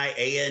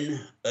CIAing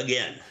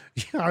again.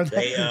 Are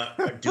They they?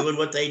 are doing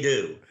what they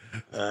do.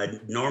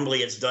 Normally,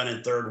 it's done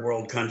in third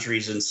world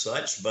countries and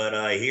such, but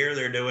here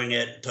they're doing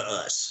it to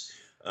us,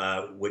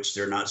 which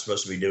they're not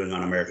supposed to be doing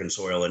on American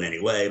soil in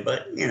any way.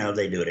 But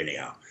they do it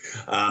anyhow.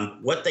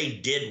 What they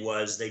did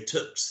was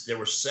there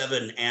were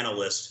 7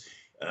 analysts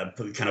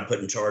kind of put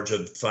in charge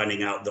of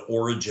finding out the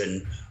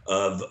origin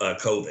of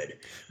COVID.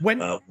 When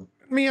Let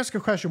me ask a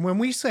question. When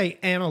we say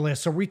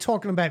analysts, are we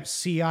talking about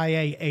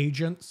CIA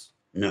agents?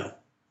 No.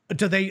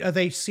 Are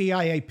they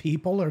CIA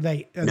people?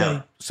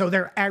 No. So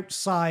they're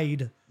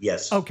outside.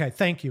 Yes. Okay,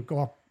 thank you. Go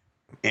on.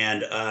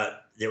 And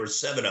there were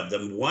 7 of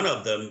them. One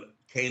of them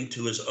came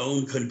to his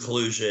own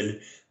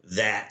conclusion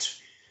that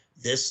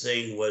this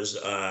thing was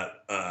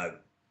how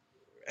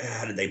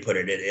did they put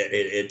it?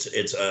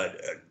 It's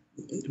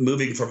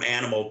moving from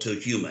animal to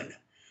human,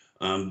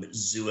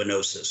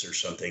 zoonosis or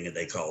something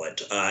they call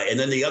it. And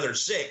then the other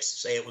 6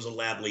 say it was a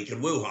lab leak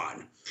in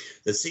Wuhan.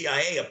 The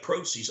CIA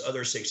approached these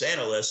other 6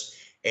 analysts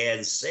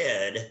and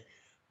said,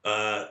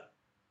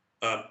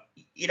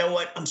 you know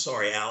what? I'm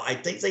sorry, Al. I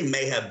think they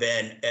may have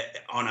been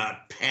on a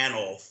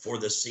panel for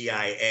the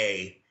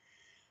CIA.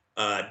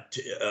 What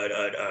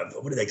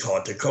do they call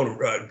it?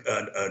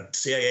 The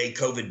CIA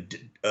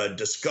COVID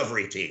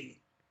discovery team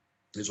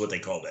is what they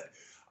called it.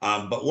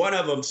 But one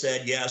of them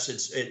said, yes,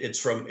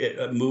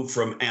 it moved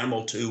from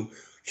animal to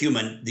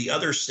human. The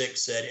other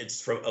 6 said it's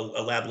from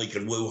a lab leak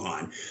in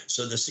Wuhan.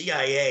 So the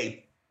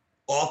CIA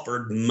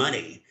offered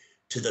money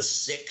to the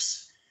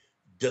 6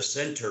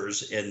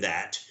 dissenters in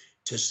that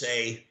to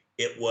say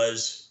it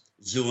was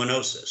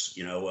zoonosis,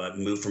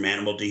 moved from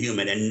animal to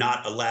human and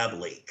not a lab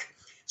leak.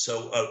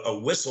 So a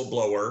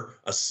whistleblower,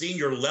 a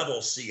senior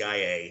level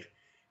CIA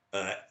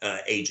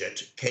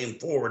agent came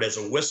forward as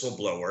a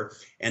whistleblower,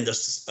 and the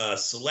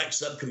select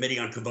subcommittee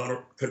on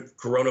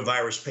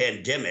coronavirus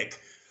pandemic,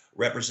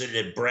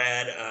 Representative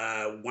Brad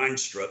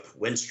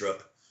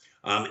Winstrup,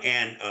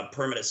 and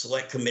permanent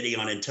select committee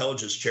on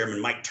intelligence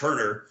chairman Mike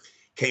Turner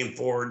came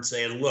forward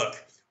saying, look,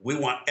 we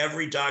want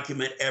every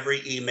document,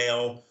 every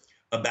email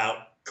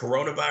about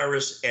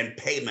coronavirus and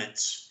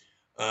payments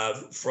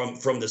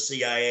from the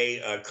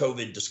CIA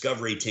COVID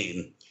discovery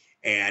team.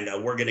 And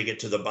we're going to get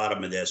to the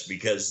bottom of this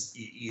because,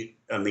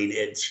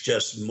 it's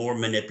just more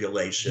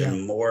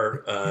manipulation,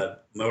 more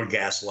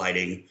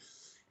gaslighting.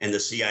 And the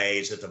CIA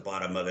is at the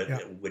bottom of it,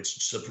 which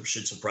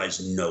should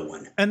surprise no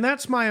one. And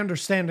that's my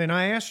understanding.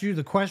 I asked you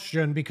the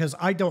question because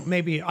I thought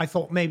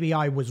maybe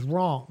I was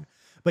wrong.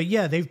 But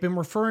yeah, they've been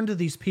referring to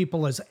these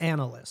people as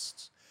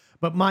analysts.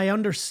 But my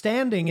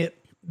understanding,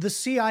 the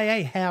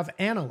CIA have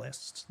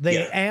analysts.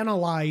 They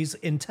analyze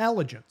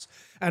intelligence.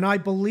 And I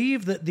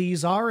believe that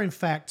these are, in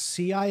fact,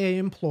 CIA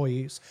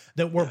employees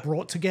that were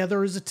brought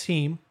together as a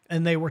team,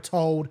 and they were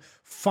told,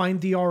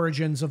 find the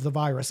origins of the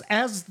virus,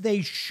 as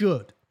they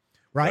should,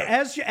 right?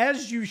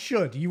 As you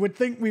should. You would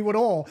think we would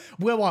all,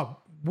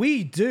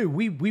 we do.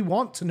 We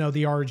want to know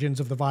the origins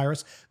of the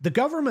virus. The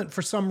government,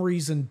 for some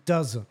reason,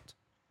 doesn't.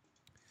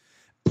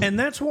 And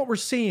that's what we're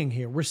seeing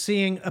here. We're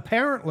seeing,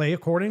 apparently,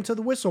 according to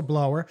the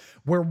whistleblower,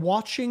 we're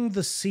watching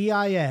the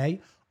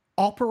CIA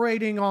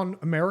operating on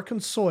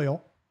American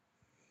soil,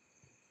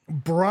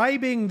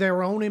 bribing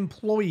their own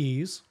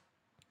employees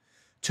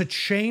to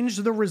change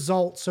the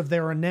results of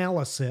their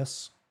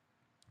analysis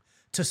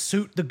to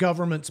suit the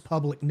government's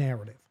public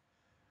narrative.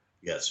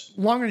 Yes.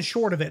 Long and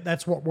short of it,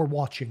 that's what we're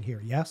watching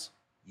here, yes?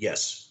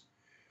 Yes.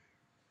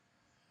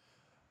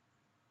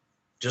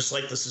 Just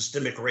like the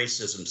systemic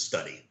racism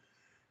study.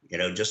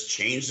 Just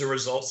change the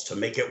results to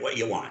make it what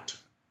you want.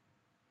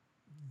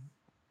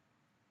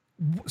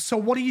 So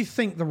what do you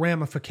think the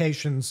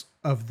ramifications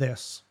of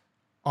this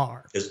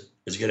are?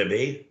 Is going to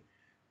be?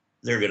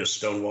 They're going to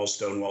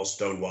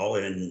stonewall,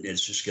 and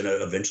it's just going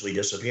to eventually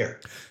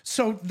disappear.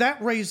 So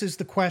that raises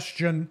the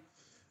question,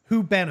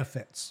 who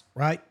benefits,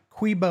 right?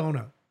 Cui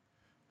bono.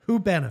 Who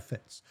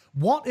benefits?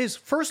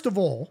 First of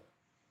all,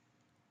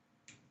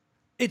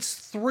 it's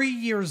 3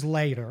 years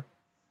later.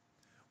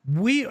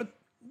 We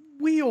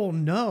all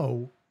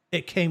know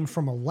it came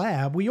from a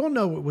lab. We all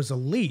know it was a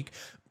leak.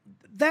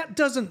 That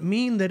doesn't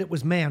mean that it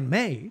was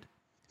man-made.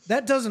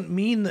 That doesn't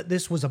mean that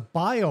this was a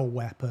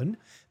bioweapon.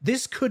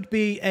 This could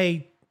be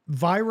a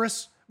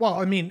virus. Well,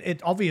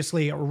 it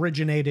obviously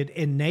originated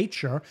in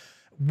nature.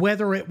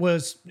 Whether it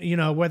was,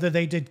 whether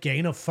they did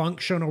gain of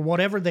function or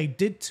whatever they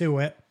did to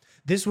it,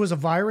 this was a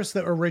virus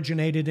that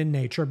originated in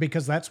nature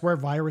because that's where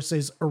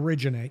viruses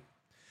originate.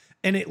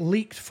 And it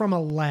leaked from a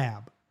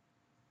lab.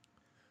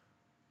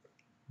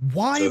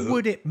 Why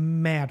would it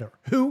matter?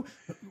 Who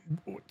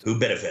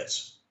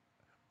benefits?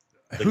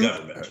 The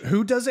government.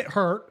 Who does it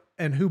hurt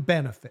and who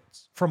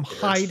benefits from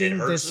hiding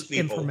this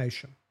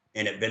information?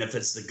 And it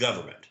benefits the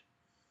government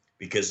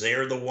because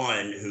they're the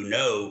one who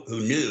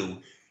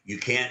knew you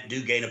can't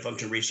do gain of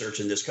function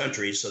research in this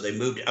country. So they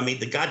moved.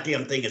 The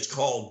goddamn thing is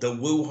called the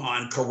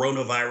Wuhan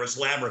Coronavirus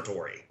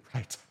Laboratory.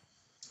 Right.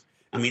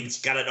 It's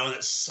got it on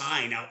its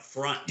sign out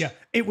front. Yeah.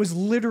 It was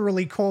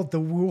literally called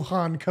the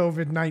Wuhan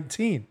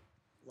COVID-19.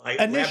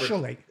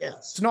 Initially. Yes.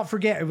 Let's not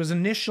forget, it was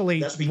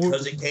initially. That's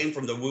because it came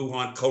from the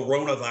Wuhan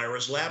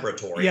coronavirus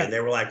laboratory. Yeah. And they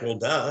were like, well,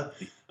 duh.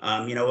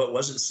 It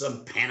wasn't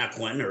some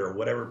Panaquin or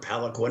whatever,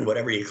 Palaquin,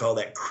 whatever you call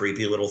that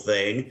creepy little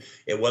thing.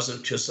 It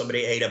wasn't because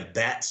somebody ate a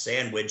bat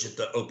sandwich at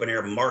the open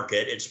air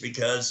market. It's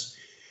because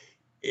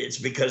they,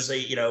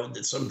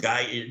 some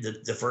guy,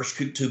 the first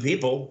two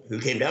people who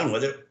came down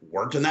with it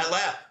worked in that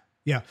lab.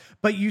 Yeah.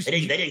 But they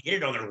didn't get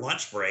it on their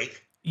lunch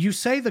break. You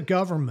say the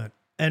government.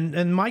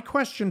 And my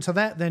question to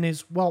that then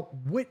is, well,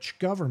 which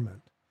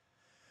government?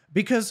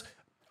 Because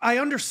I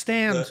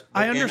understand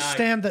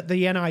that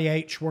the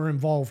NIH were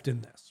involved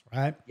in this,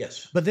 right?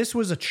 Yes. But this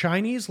was a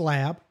Chinese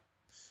lab.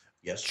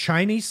 Yes.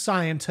 Chinese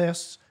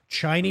scientists,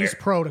 Chinese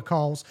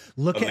protocols.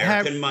 Look American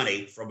at how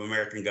money from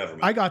American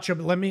government. I got you,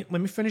 but let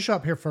me finish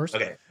up here first.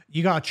 Okay.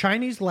 You got a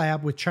Chinese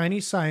lab with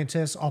Chinese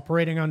scientists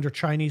operating under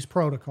Chinese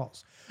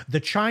protocols.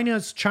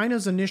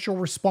 China's initial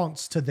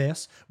response to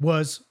this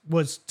was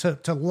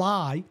to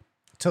lie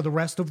to the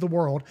rest of the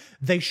world.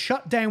 They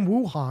shut down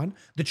Wuhan.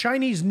 The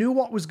Chinese knew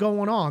what was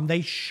going on.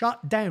 They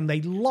locked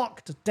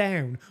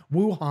down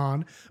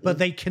Wuhan, but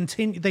they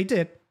continued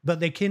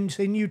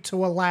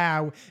to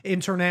allow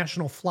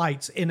international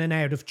flights in and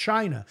out of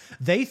China.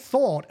 They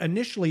thought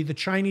initially, the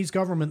Chinese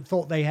government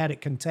thought they had it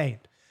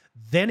contained.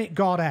 Then it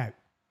got out.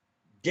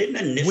 Didn't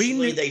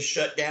initially they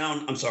shut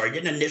down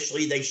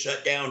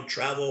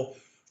travel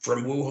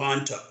from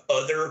Wuhan to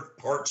other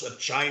parts of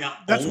China?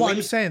 That's what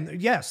I'm saying.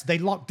 Yes, they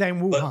locked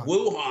down Wuhan. But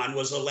Wuhan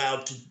was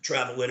allowed to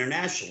travel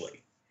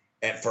internationally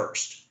at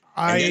first.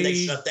 And then they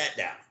shut that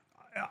down.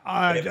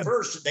 But at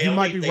first, they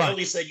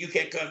only said you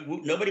can't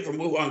come. Nobody from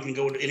Wuhan can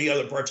go to any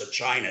other parts of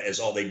China, is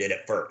all they did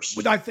at first.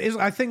 But I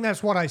think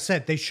that's what I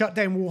said. They shut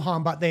down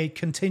Wuhan, but they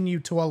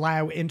continued to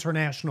allow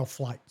international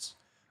flights.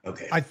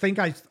 Okay. I think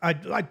I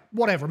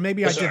whatever.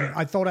 Maybe I didn't.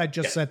 I thought I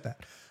just said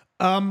that.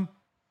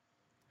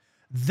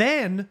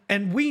 Then,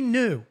 and we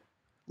knew,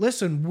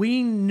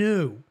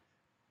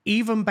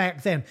 even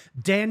back then,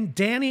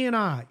 Danny and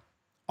I,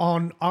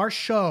 on our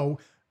show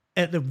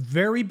at the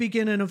very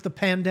beginning of the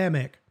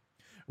pandemic,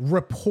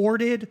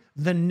 reported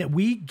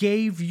we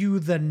gave you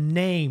the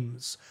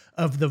names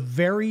of the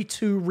very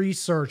two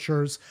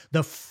researchers,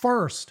 the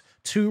first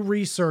two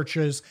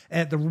researchers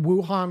at the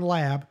Wuhan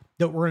lab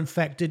that were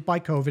infected by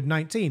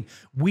COVID-19.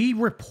 We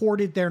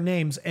reported their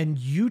names and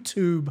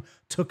YouTube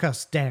took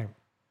us down.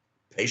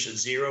 Patient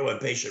 0 and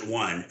patient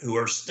 1, who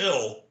are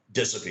still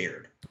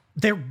disappeared.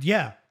 They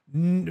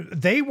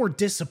were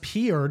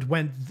disappeared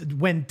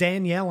when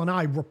Danielle and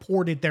I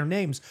reported their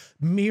names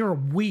mere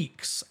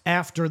weeks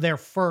after their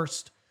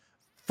first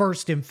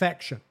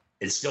infection.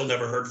 And still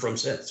never heard from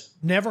since.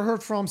 Never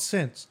heard from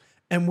since.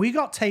 And we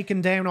got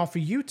taken down off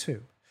of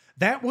YouTube.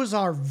 That was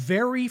our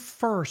very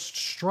first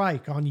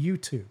strike on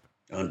YouTube.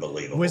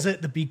 Unbelievable. Was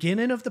at the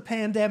beginning of the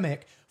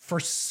pandemic for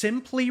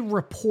simply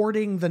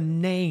reporting the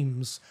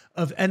names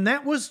of, and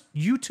that was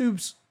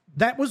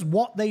that was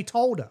what they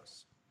told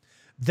us.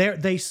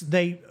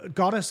 They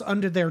got us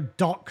under their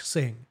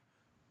doxing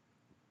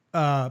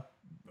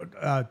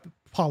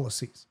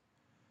policies.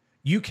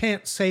 You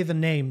can't say the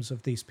names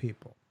of these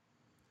people.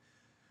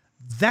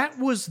 That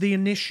was the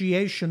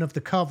initiation of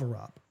the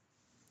cover-up.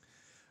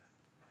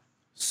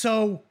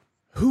 So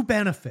who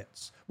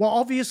benefits? Well,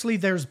 obviously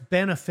there's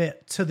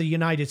benefit to the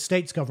United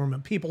States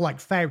government, people like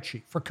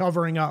Fauci, for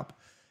covering up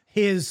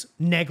his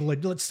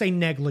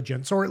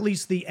negligence, or at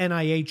least the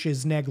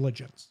NIH's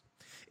negligence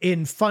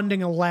in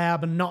funding a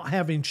lab and not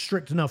having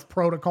strict enough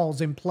protocols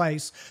in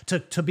place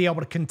to be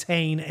able to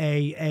contain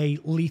a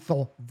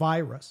lethal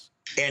virus.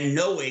 And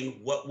knowing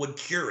what would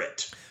cure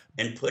it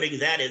and putting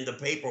that in the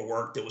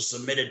paperwork that was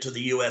submitted to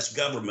the U.S.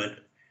 government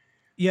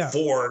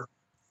for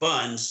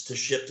funds to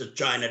ship to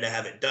China to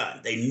have it done.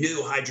 They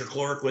knew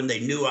hydrochloroquine, they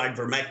knew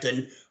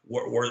ivermectin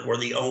were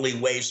the only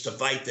ways to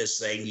fight this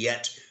thing,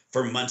 yet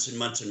for months and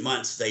months and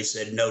months, they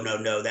said,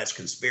 no, that's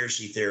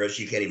conspiracy theorists.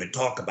 You can't even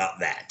talk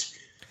about that.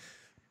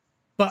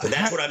 So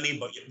that's what I mean.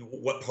 But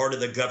what part of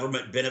the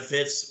government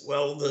benefits?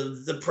 Well,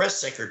 the press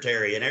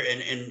secretary and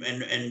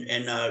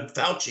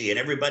Fauci and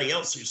everybody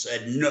else who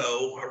said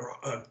no,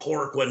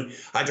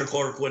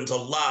 hydrochloroquine's a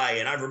lie,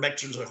 and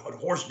ivermectin's a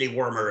horse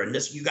dewormer, and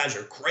this, you guys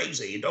are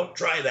crazy. Don't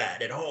try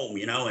that at home,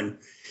 and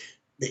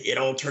it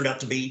all turned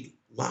out to be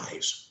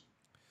lies.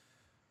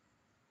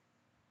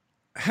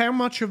 How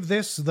much of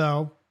this,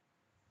 though?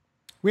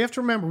 We have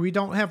to remember, we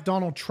don't have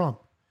Donald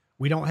Trump.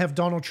 We don't have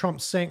Donald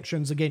Trump's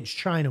sanctions against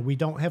China. We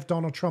don't have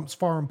Donald Trump's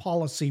foreign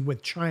policy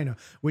with China,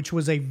 which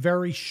was a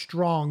very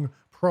strong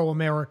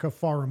pro-America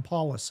foreign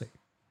policy.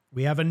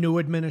 We have a new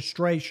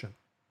administration.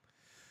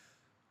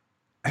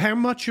 How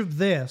much of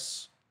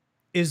this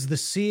is the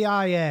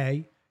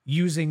CIA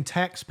using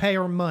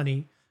taxpayer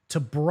money to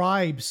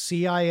bribe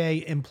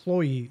CIA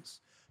employees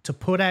to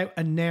put out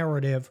a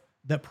narrative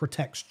that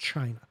protects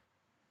China,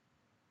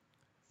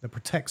 that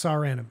protects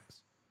our enemies?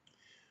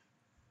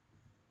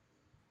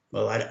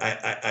 Well,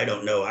 I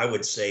don't know. I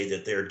would say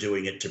that they're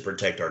doing it to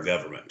protect our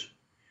government.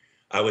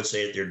 I would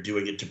say that they're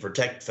doing it to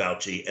protect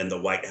Fauci and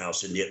the White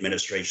House and the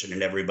administration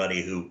and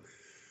everybody who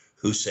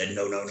who said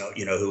no, no,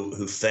 no,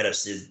 who fed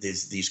us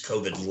these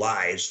COVID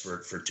lies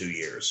for 2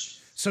 years.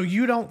 So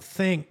you don't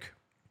think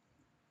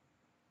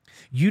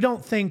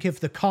if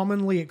the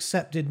commonly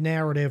accepted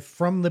narrative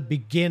from the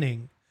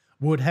beginning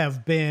would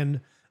have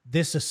been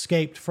this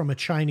escaped from a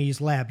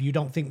Chinese lab, you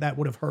don't think that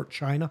would have hurt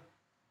China?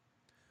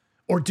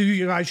 Or do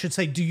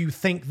you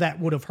think that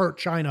would have hurt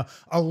China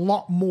a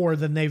lot more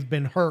than they've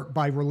been hurt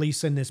by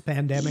releasing this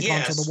pandemic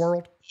onto the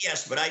world?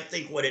 Yes, but I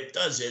think what it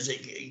does is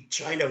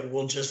China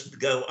will just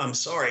go, I'm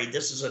sorry,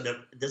 this is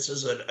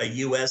a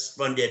U.S.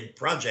 funded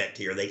project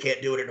here. They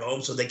can't do it at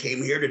home, so they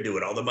came here to do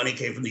it. All the money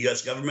came from the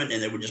U.S. government,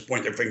 and they would just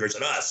point their fingers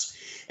at us.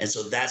 And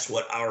so that's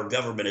what our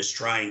government is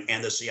trying,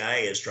 and the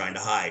CIA is trying to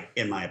hide,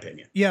 in my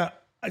opinion. Yeah.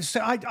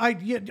 So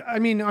I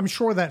mean, I'm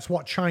sure that's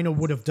what China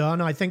would have done.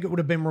 I think it would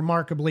have been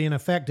remarkably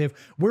ineffective.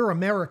 We're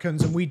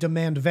Americans and we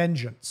demand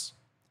vengeance.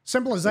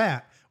 Simple as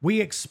that. We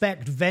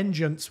expect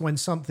vengeance when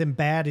something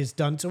bad is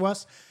done to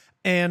us.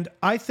 And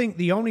I think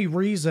the only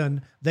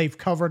reason they've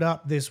covered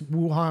up this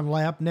Wuhan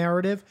lab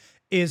narrative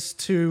is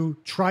to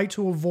try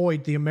to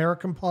avoid the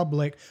American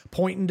public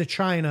pointing to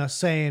China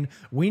saying,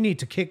 we need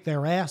to kick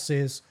their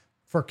asses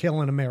for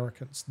killing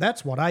Americans.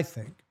 That's what I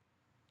think.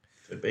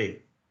 Could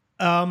be.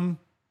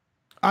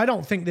 I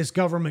don't think this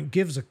government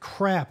gives a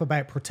crap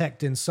about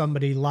protecting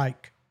somebody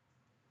like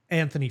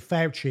Anthony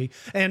Fauci.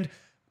 And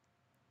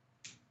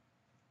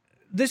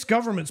this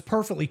government's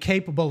perfectly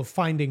capable of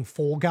finding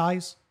fall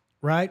guys,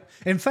 right?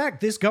 In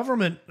fact, this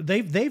government,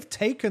 they've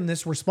taken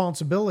this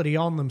responsibility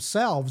on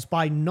themselves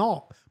by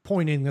not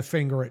pointing the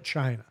finger at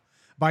China,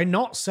 by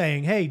not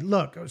saying, hey,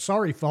 look,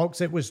 sorry, folks,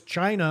 it was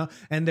China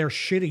and their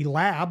shitty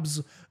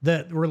labs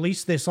that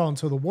released this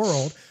onto the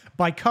world.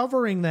 By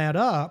covering that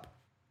up,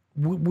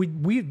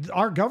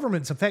 our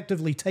government's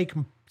effectively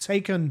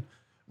taken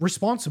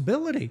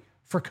responsibility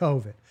for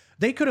COVID.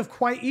 They could have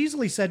quite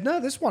easily said, no,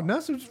 this wasn't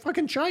us, it was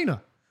fucking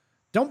China.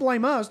 Don't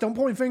blame us. Don't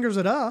point fingers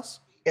at us.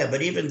 Yeah,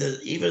 but even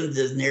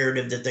the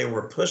narrative that they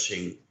were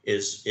pushing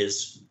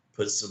is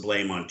puts the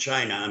blame on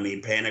China. I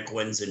mean,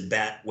 Panaquins and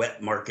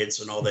wet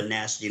markets and all the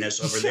nastiness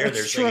over there.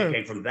 They're saying it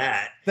came from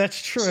that. That's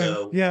true.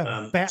 So,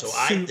 yeah. So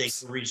I think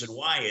the reason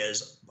why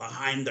is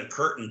behind the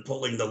curtain,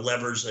 pulling the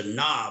levers and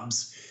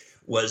knobs,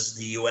 was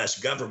the U.S.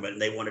 government,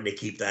 and they wanted to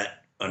keep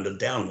that on the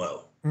down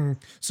low.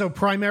 So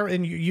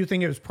and you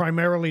think it was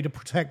primarily to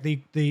protect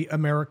the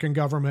American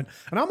government,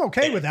 and I'm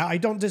okay with that. I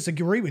don't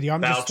disagree with you.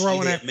 I'm just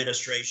throwing the out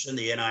administration,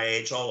 the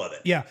NIH, all of it.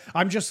 Yeah,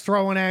 I'm just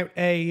throwing out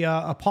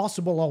a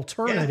possible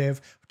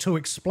alternative to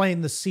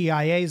explain the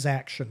CIA's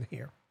action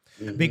here,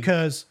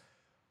 because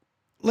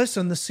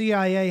listen, the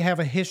CIA have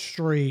a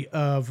history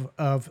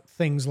of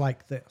things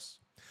like this.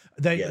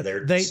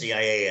 They're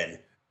CIA.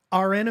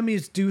 Our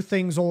enemies do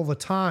things all the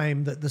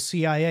time that the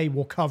CIA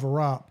will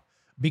cover up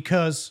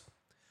because,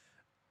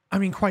 I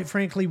mean, quite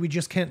frankly, we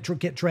just can't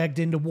get dragged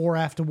into war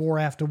after war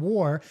after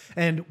war.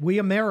 And we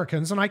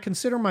Americans, and I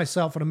consider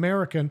myself an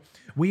American,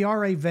 we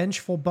are a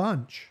vengeful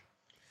bunch.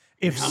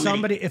 If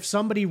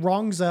somebody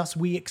wrongs us,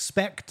 we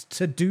expect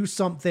to do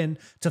something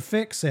to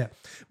fix it.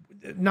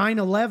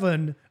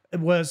 9/11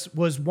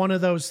 was one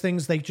of those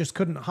things they just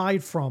couldn't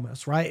hide from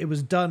us, right? It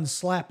was done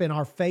slap in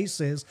our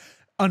faces.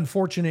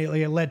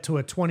 Unfortunately, it led to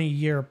a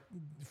 20-year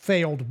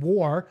failed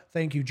war.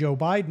 Thank you, Joe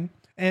Biden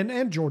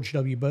and George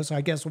W. Bush.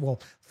 I guess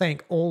we'll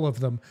thank all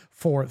of them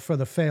for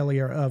the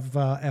failure of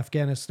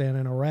Afghanistan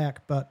and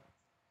Iraq. But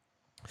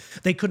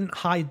they couldn't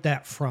hide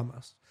that from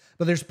us.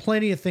 But there's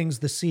plenty of things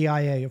the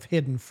CIA have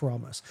hidden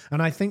from us. And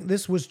I think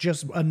this was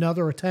just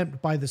another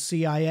attempt by the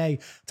CIA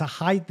to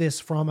hide this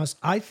from us.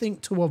 I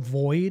think to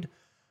avoid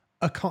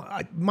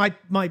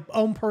my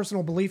own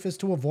personal belief is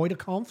to avoid a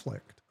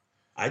conflict.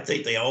 I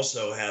think they're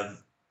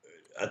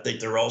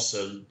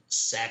also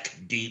sack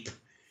deep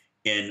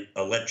in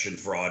election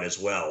fraud as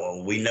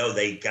well. We know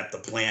they got the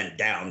plan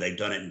down. They've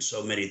done it in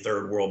so many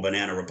third world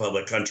banana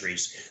republic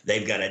countries.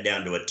 They've got it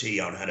down to a T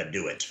on how to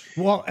do it.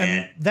 Well,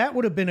 and that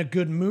would have been a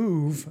good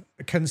move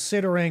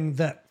considering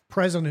that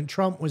President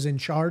Trump was in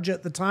charge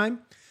at the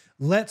time.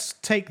 Let's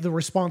take the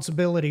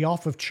responsibility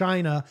off of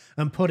China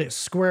and put it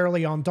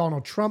squarely on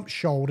Donald Trump's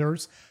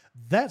shoulders.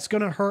 That's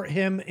going to hurt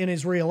him in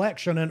his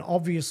reelection, and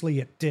obviously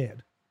it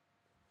did.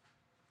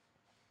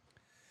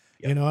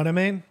 Yep. You know what I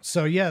mean?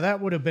 So, yeah,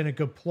 that would have been a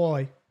good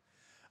ploy.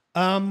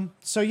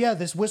 So, yeah,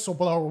 this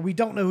whistleblower, we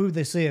don't know who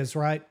this is,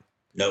 right?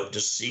 No,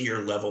 just senior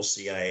level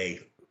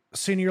CIA.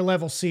 Senior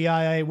level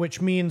CIA,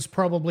 which means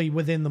probably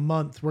within the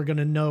month we're going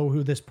to know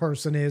who this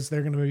person is.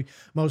 They're going to be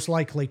most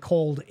likely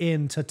called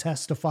in to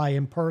testify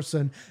in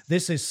person.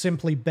 This is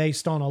simply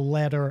based on a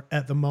letter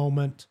at the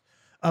moment,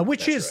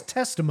 which That's is right.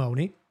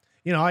 Testimony.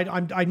 You know,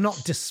 I'm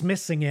not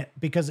dismissing it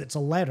because it's a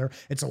letter.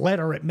 It's a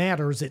letter. It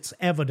matters. It's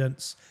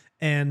evidence.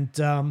 And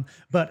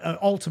but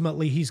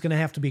ultimately, he's going to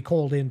have to be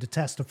called in to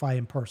testify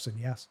in person.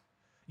 Yes,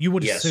 you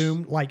would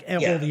assume, like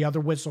all the other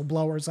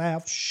whistleblowers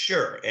have.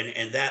 Sure,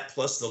 and that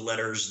plus the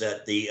letters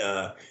that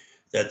the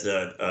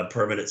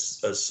permanent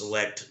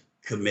select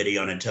committee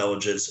on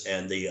intelligence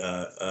and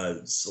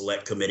the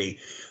select committee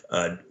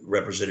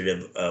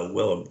Representative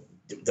Willem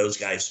those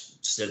guys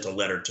sent a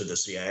letter to the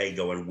CIA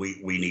going,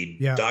 we need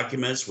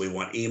documents. We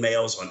want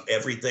emails on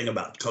everything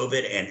about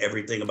COVID and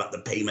everything about the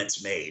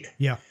payments made.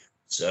 Yeah.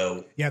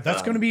 So yeah,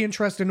 that's going to be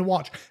interesting to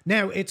watch.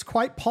 Now, it's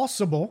quite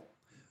possible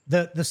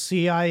that the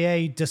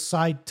CIA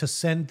decide to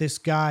send this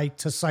guy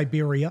to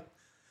Siberia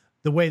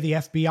the way the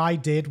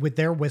FBI did with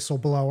their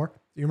whistleblower.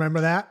 You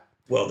remember that?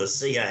 Well, the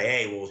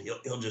CIA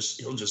he'll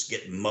just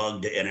get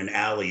mugged in an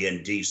alley in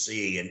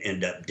DC and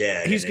end up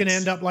dead. He's going to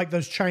end up like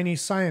those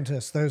Chinese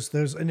scientists,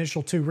 those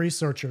initial 2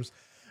 researchers.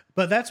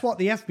 But that's what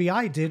the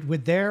FBI did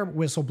with their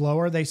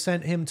whistleblower. They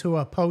sent him to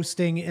a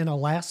posting in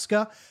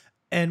Alaska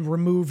and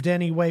removed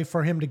any way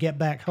for him to get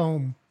back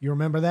home. You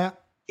remember that?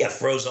 Yeah,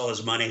 froze all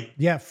his money.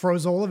 Yeah,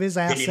 froze all of his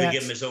assets. Didn't even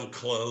give him his own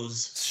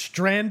clothes.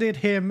 Stranded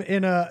him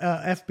in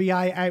a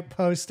FBI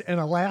outpost in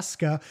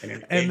Alaska,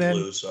 and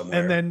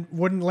then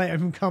wouldn't let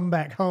him come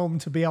back home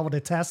to be able to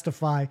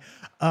testify.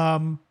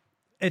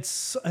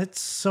 It's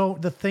so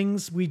the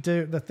things we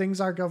do, the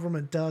things our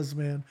government does,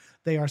 man,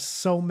 they are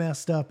so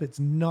messed up. It's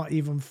not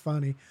even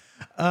funny.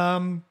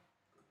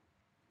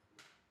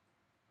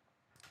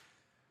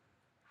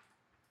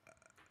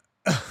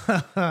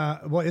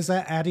 What is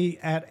that?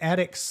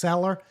 Attic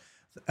Seller,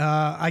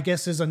 I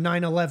guess, is a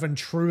 9/11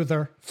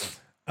 truther,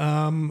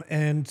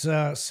 and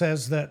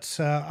says that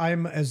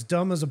I'm as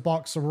dumb as a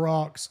box of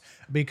rocks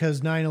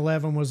because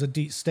 9/11 was a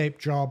deep state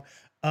job.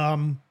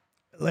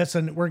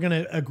 Listen, we're going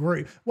to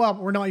agree. Well,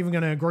 we're not even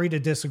going to agree to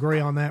disagree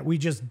on that. We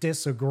just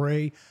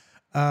disagree.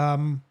 Let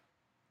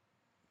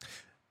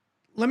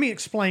me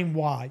explain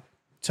why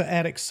to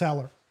Attic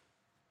Seller.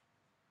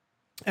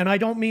 And I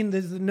don't mean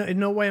this, in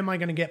no way am I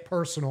going to get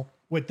personal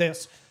with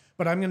this,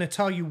 but I'm going to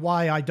tell you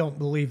why I don't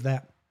believe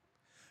that.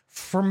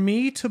 For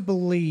me to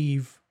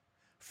believe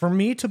that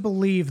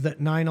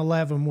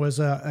 9/11 was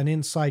an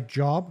inside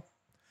job,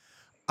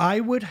 I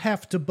would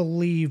have to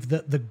believe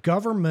that the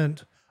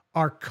government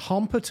are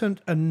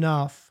competent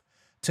enough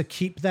to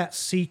keep that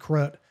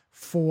secret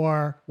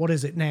for, what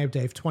is it now,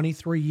 Dave,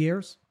 23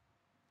 years?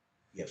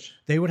 Yes.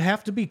 They would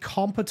have to be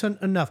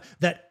competent enough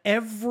that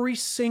every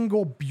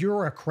single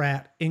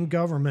bureaucrat in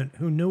government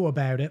who knew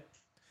about it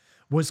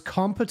was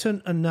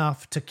competent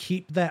enough to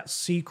keep that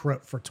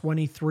secret for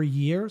 23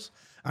 years.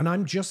 And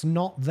I'm just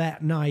not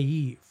that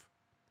naive.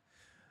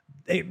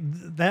 It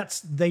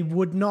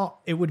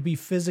would be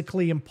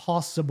physically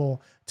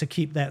impossible to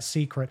keep that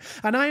secret.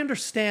 And I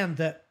understand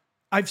that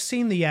I've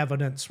seen the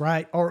evidence,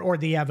 right? Or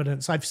the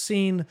evidence. I've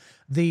seen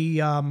the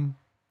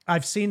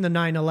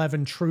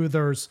 9/11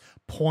 truthers'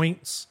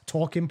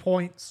 talking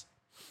points.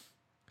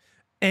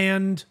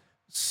 And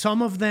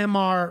some of them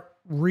are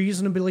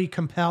reasonably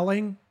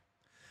compelling.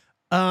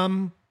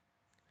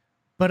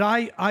 But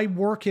I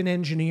work in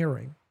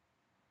engineering,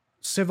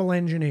 civil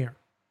engineer.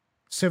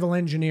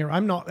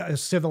 I'm not a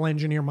civil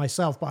engineer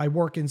myself, but I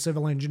work in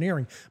civil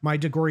engineering. My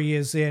degree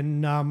is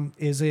in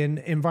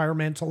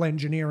environmental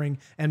engineering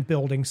and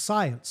building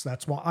science.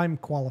 That's what I'm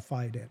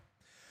qualified in.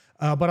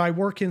 But I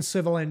work in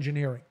civil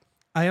engineering.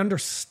 I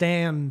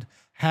understand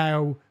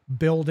how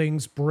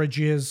buildings,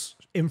 bridges,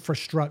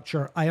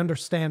 infrastructure, I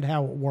understand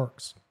how it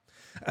works.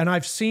 And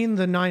I've seen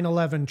the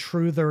 9/11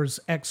 truthers'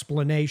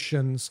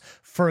 explanations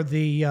for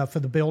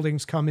the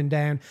buildings coming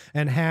down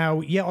and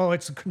how,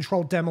 it's a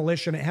controlled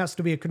demolition. It has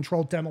to be a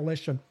controlled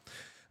demolition.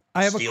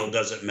 Steel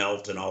doesn't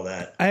melt and all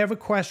that. I have a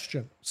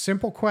question,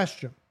 simple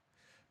question.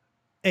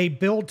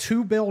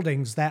 Two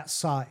buildings that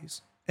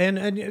size,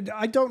 and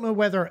I don't know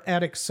whether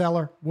Attic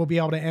Seller will be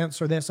able to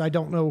answer this. I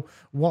don't know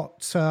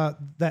what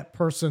that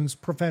person's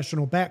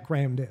professional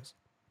background is.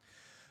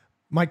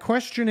 My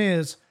question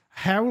is,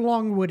 how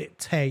long would it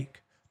take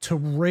to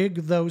rig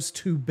those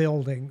 2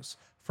 buildings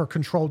for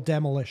controlled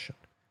demolition?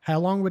 How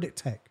long would it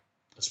take?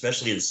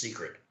 Especially in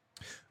secret.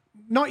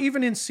 Not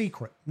even in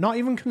secret. Not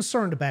even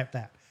concerned about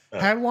that.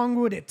 How long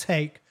would it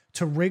take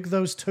to rig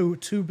those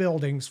two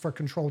buildings for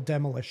controlled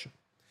demolition?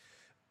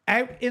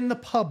 Out in the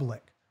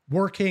public,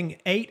 working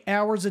 8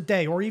 hours a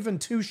day, or even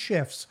 2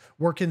 shifts,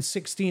 working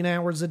 16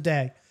 hours a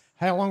day.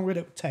 How long would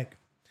it take?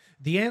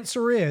 The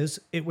answer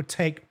is it would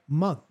take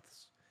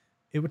months.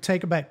 It would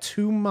take about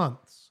 2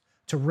 months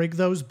to rig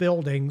those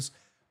buildings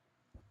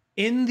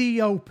in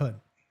the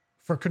open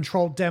for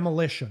controlled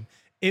demolition.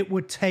 It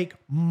would take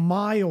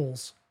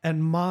miles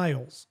and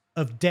miles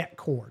of det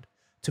cord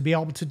to be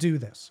able to do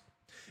this.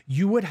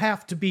 You would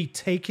have to be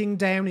taking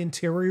down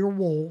interior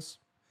walls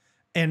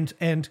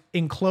and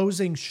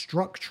enclosing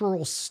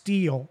structural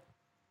steel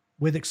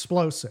with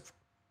explosive.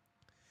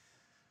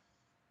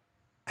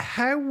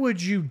 How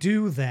would you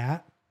do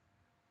that?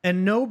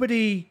 And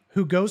nobody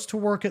who goes to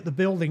work at the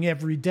building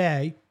every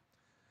day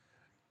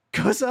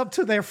goes up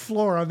to their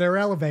floor on their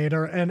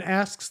elevator and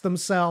asks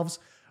themselves,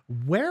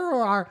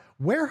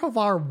 where have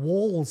our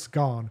walls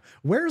gone?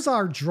 Where's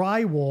our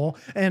drywall?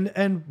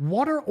 And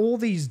what are all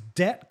these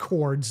det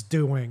cords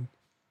doing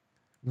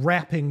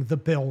wrapping the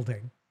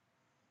building?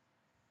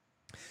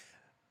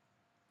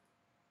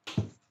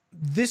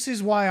 This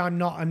is why I'm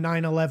not a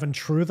 9/11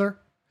 truther.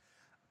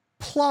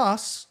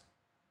 Plus,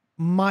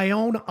 my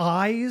own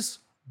eyes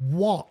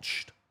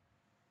watched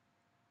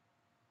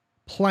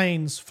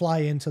planes fly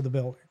into the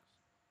buildings.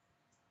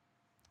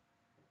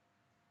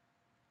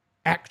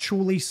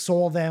 Actually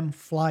saw them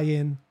fly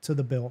into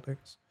the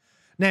buildings.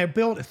 Now,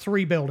 built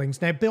 3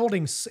 buildings. Now,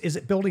 is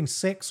it building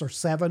 6 or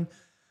 7?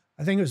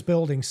 I think it was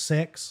building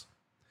 6.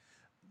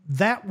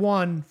 That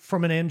one,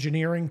 from an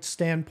engineering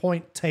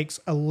standpoint, takes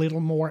a little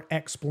more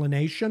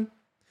explanation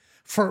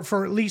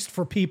for at least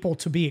for people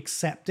to be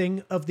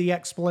accepting of the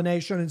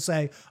explanation and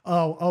say,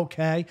 oh,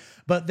 okay.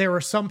 But there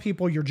are some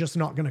people you're just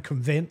not going to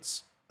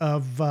convince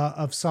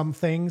of some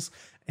things.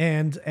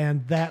 And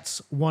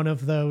that's one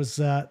of those,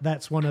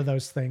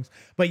 things.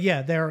 But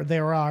yeah,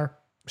 there are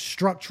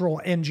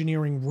structural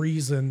engineering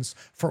reasons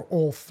for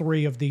all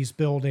 3 of these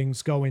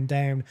buildings going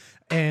down.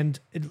 And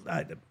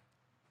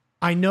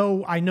I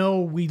know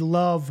we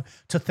love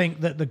to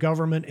think that the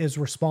government is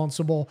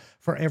responsible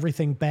for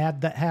everything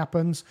bad that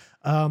happens.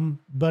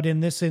 But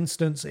in this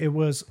instance, it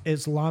was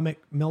Islamic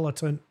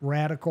militant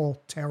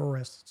radical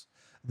terrorists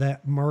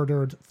that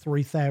murdered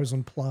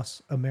 3,000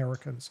 plus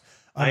Americans.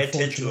 I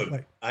tend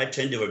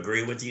to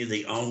agree with you.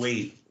 The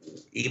only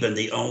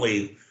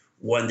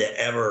one that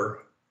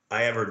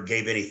I ever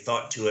gave any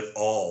thought to at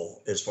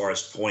all, as far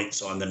as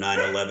points on the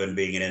 9/11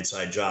 being an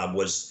inside job,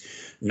 was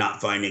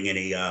not finding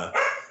any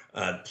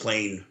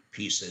plane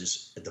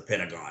pieces at the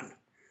Pentagon.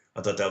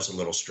 I thought that was a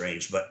little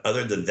strange, but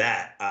other than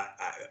that,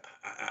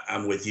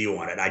 I'm with you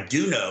on it. I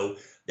do know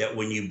that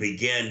when you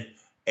begin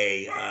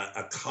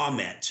a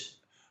comment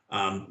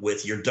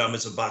with "you're dumb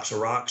as a box of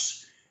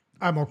rocks,"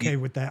 I'm okay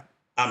with that.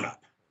 I'm not.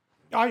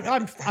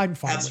 I'm fine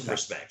with that. Have some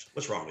respect.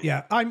 What's wrong with you?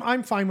 Yeah,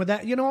 I'm fine with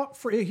that. You know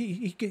what?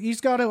 He's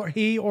got a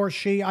he or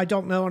she. I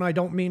don't know, and I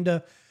don't mean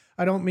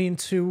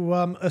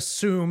to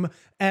assume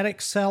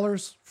attic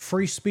sellers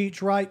free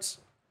speech rights.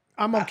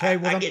 I'm okay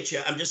with them. I get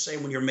you. I'm just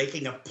saying when you're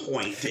making a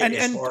point, and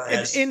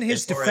in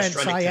his defense,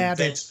 I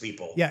added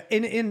people. Yeah,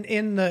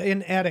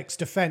 in Addict's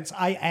defense,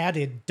 I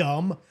added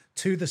dumb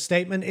to the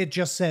statement. It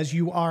just says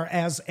you are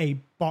as a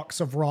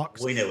box of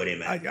rocks. We know what he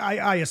meant.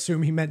 I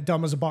assume he meant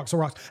dumb as a box of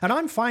rocks. And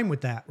I'm fine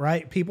with that,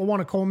 right? People want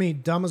to call me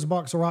dumb as a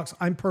box of rocks.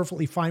 I'm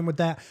perfectly fine with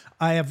that.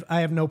 I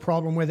have no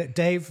problem with it.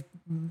 Dave,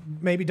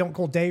 maybe don't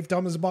call Dave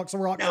dumb as a box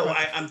of rocks. No,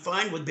 I'm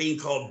fine with being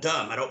called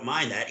dumb. I don't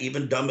mind that.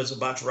 Even dumb as a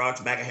box of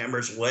rocks, bag of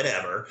hammers,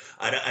 whatever.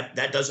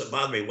 That doesn't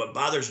bother me. What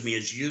bothers me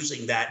is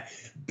using that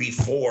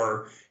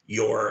before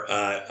you're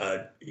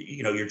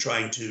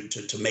trying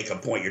to make a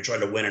point. You're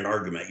trying to win an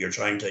argument. You're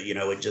trying to,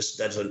 it just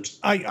doesn't.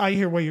 I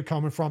hear where you're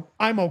coming from.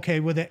 I'm okay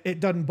with it. It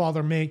doesn't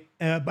bother me.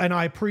 And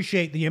I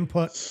appreciate the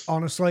input,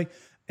 honestly.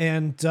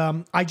 And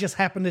I just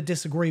happen to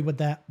disagree with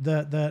that,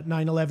 the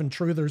 9/11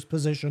 truthers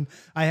position.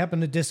 I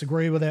happen to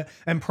disagree with it.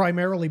 And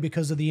primarily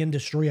because of the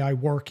industry I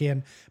work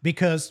in,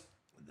 because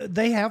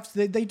they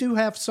do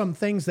have some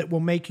things that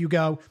will make you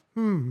go,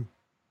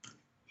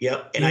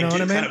 Yep, and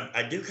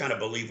I do kind of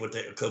believe with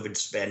the COVID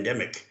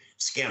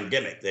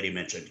scamdemic that he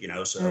mentioned,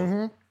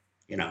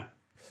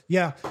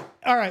 Yeah.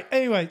 All right.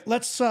 Anyway,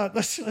 let's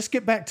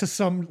get back to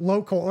some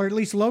local, or at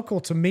least local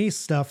to me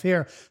stuff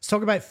here. Let's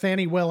talk about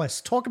Fannie Willis.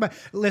 Let's talk about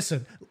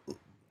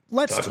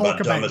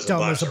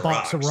dumb as a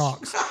box of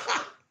rocks.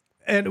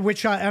 And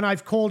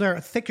I've called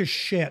her thick as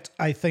shit.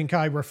 I think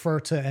I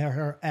refer to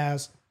her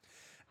as,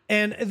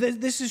 and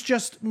this is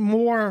just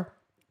more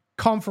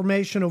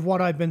confirmation of what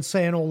I've been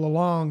saying all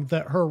along,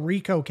 that her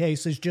RICO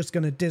case is just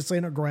going to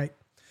disintegrate.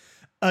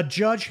 A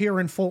judge here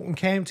in Fulton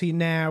County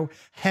now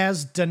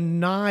has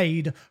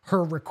denied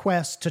her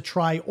request to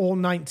try all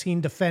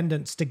 19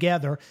 defendants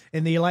together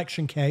in the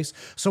election case.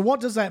 So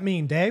what does that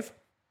mean, Dave?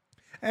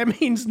 It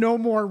means no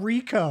more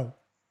RICO.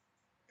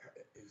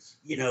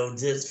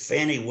 This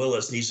Fannie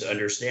Willis needs to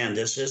understand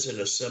this isn't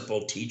a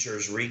simple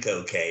teacher's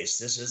RICO case.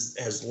 This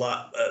has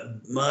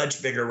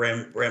much bigger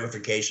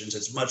ramifications.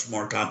 It's much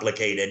more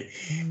complicated.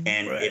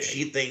 And if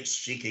she thinks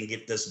she can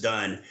get this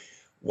done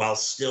while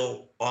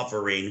still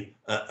offering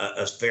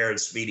a fair and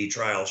speedy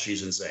trial,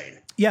 she's insane.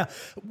 Yeah.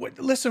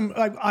 Listen,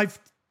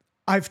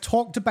 I've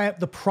talked about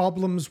the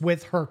problems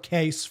with her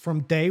case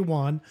from day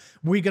one.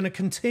 We're going to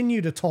continue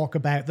to talk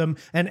about them.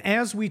 And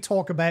as we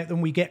talk about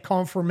them, we get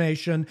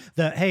confirmation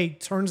that, hey,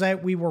 turns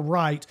out we were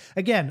right.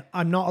 Again,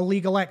 I'm not a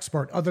legal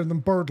expert other than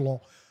bird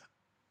law.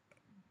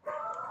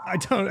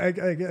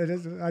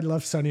 I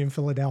love Sunny in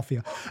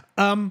Philadelphia.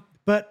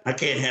 But I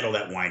can't handle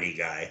that whiny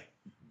guy.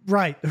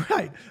 Right.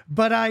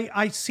 But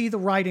I see the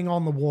writing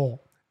on the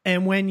wall.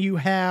 And when you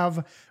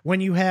have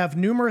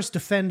numerous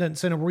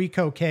defendants in a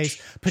RICO case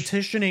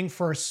petitioning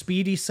for a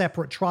speedy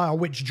separate trial,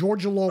 which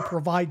Georgia law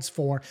provides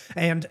for,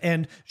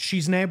 and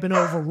she's now been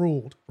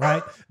overruled,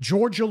 right?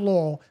 Georgia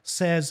law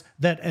says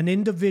that an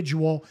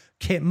individual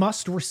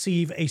must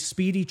receive a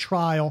speedy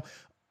trial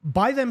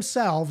by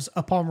themselves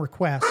upon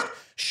request.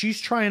 She's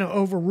trying to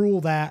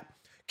overrule that,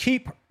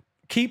 keep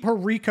her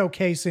RICO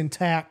case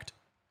intact,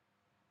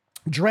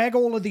 drag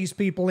all of these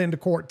people into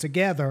court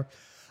together.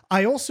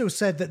 I also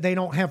said that they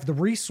don't have the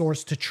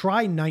resource to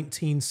try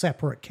 19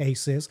 separate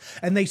cases,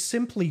 and they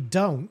simply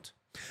don't.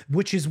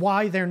 which is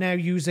why they're now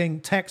using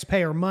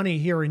taxpayer money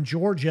here in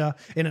Georgia,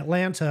 in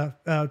Atlanta,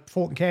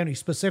 Fulton County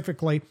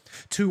specifically,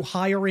 to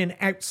hire in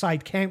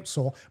outside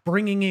counsel,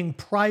 bringing in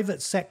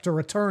private sector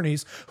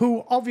attorneys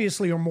who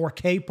obviously are more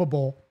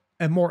capable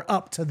and more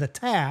up to the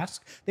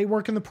task. They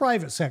work in the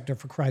private sector,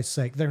 for Christ's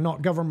sake. They're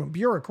not government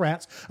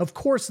bureaucrats. Of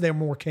course, they're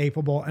more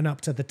capable and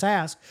up to the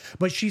task,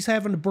 but she's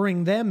having to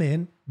bring them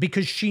in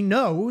because she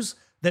knows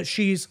that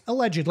she's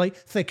allegedly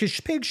thick as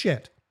pig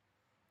shit.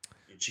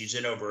 She's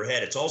in over her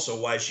head. It's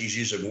also why she's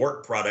using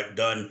work product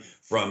done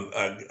from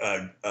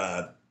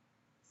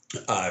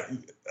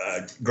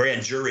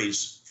grand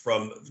juries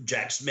from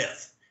Jack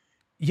Smith.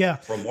 Yeah.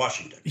 From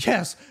Washington.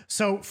 Yes.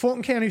 So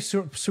Fulton County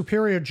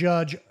Superior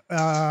Judge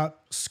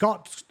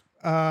Scott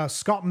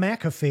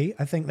McAfee,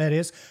 I think that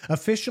is,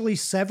 officially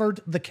severed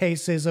the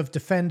cases of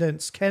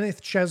defendants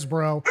Kenneth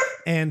Chesbrough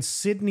and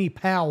Sidney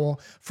Powell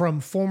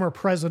from former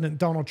President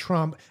Donald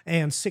Trump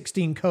and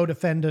 16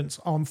 co-defendants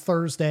on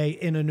Thursday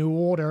in a new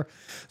order.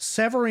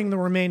 Severing the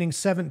remaining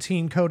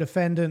 17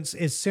 co-defendants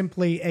is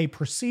simply a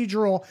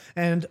procedural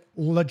and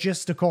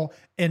logistical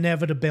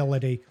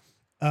inevitability,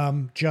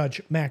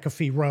 Judge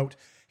McAfee wrote.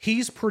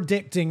 He's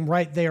predicting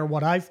right there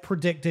what I've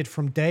predicted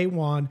from day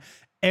one.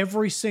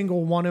 Every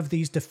single one of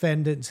these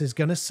defendants is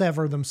going to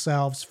sever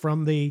themselves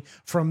from the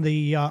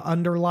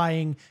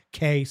underlying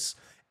case,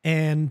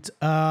 and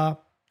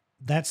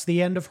that's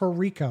the end of her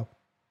RICO.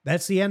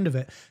 That's the end of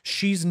it.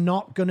 She's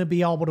not going to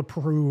be able to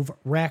prove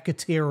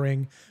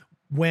racketeering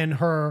when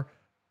her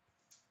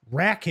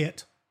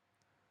racket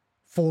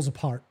falls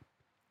apart.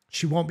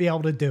 She won't be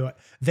able to do it.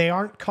 They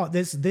aren't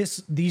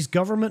these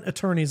government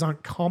attorneys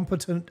aren't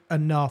competent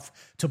enough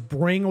to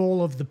bring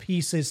all of the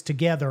pieces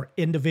together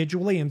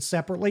individually and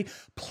separately.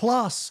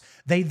 Plus,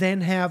 they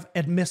then have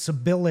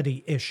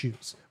admissibility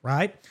issues,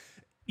 right?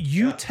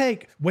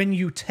 When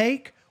you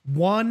take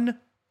one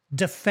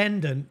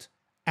defendant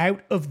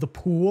out of the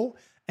pool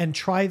and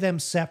try them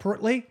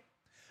separately,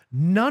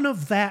 none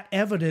of that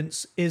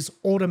evidence is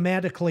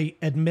automatically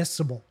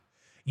admissible.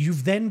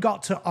 You've then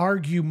got to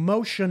argue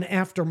motion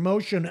after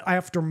motion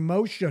after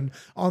motion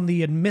on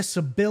the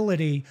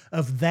admissibility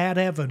of that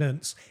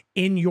evidence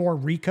in your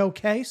RICO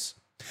case.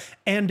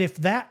 And if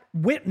that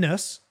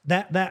witness,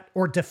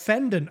 or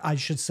defendant, I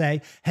should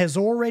say, has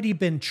already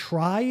been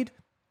tried,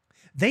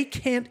 they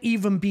can't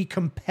even be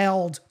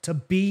compelled to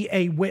be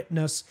a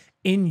witness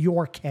in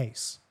your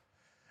case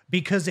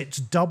because it's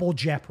double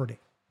jeopardy.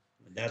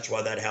 That's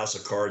why that house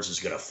of cards is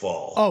going to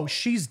fall. Oh,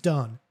 she's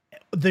done.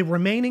 The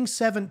remaining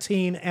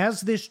 17,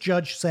 as this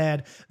judge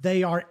said,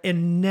 they are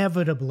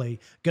inevitably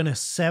going to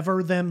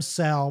sever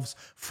themselves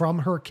from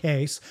her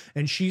case,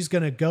 and she's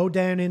going to go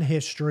down in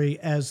history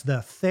as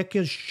the thick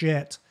as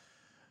shit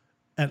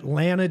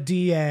Atlanta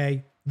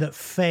DA that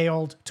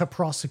failed to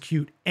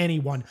prosecute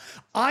anyone.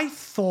 I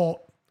thought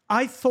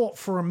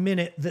for a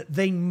minute that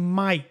they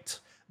might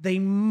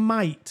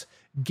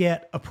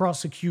get a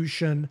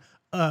prosecution,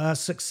 a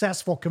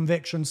successful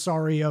conviction,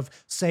 of,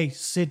 say,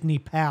 Sidney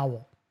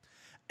Powell.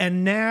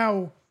 And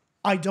now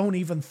I don't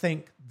even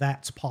think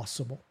that's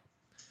possible.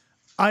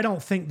 I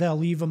don't think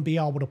they'll even be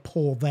able to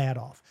pull that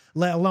off,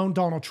 let alone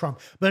Donald Trump.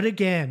 But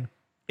again,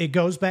 it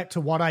goes back to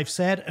what I've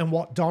said and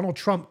what Donald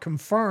Trump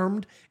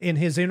confirmed in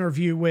his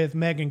interview with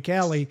Megyn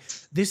Kelly.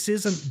 This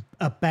isn't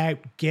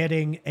about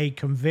getting a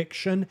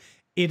conviction.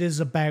 It is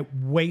about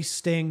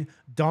wasting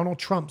Donald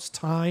Trump's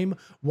time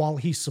while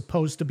he's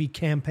supposed to be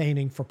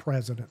campaigning for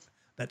president.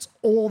 That's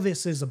all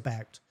this is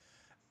about.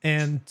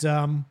 And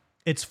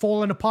it's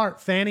falling apart,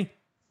 Fanny.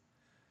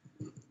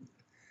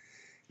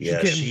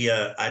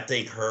 Yeah, I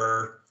think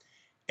her,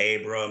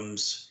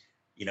 Abrams,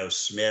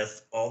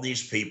 Smith, all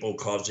these people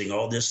causing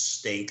all this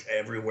stink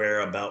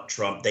everywhere about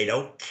Trump. They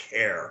don't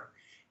care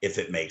if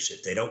it makes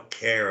it. They don't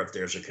care if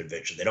there's a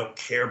conviction. They don't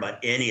care about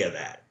any of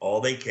that.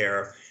 All they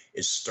care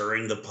is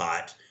stirring the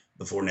pot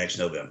before next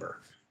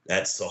November.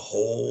 That's the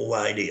whole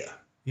idea.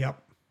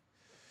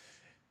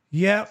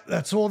 Yep,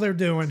 that's all they're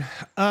doing.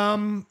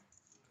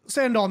 Let's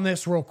end on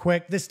this real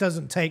quick. This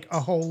doesn't take a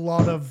whole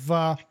lot of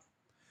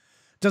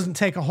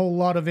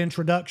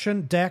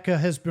introduction. DACA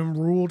has been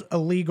ruled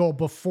illegal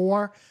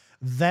before.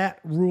 That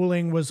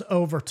ruling was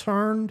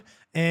overturned,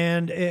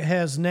 and it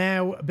has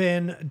now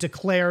been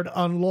declared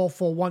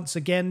unlawful once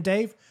again,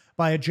 Dave,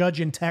 by a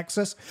judge in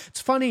Texas. It's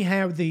funny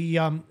how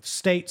the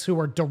states who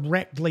are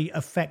directly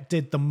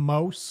affected the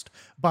most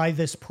by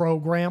this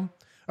program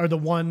are the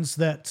ones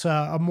that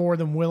are more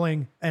than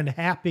willing and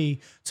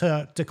happy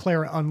to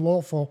declare it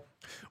unlawful,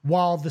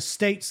 while the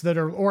states that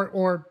are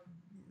or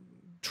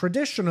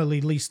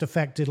traditionally least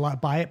affected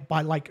by it,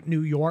 by like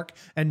New York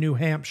and New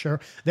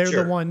Hampshire, they're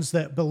the ones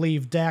that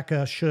believe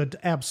DACA should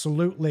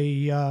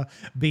absolutely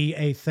be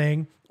a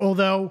thing.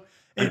 Although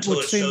until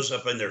it shows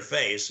up in their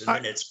face, and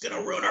then it's going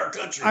to ruin our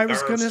country, our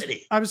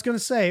city. I was going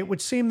to say, it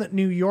would seem that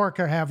New York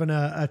are having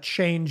a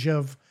change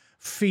of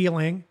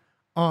feeling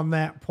on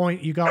that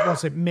point. You got,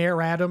 was it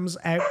Mayor Adams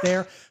out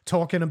there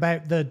talking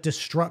about the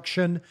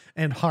destruction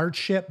and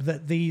hardship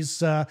that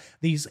these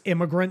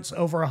immigrants,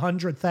 over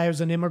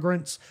 100,000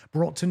 immigrants,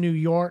 brought to New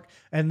York,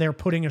 and they're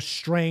putting a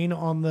strain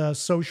on the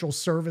social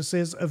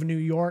services of New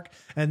York,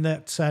 and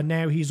that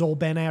now he's all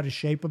bent out of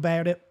shape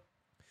about it.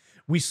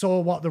 We saw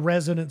what the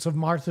residents of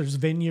Martha's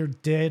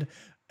Vineyard did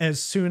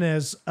as soon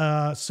as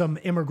some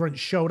immigrants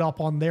showed up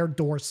on their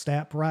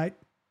doorstep, right?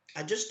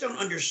 I just don't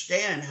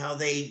understand how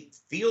they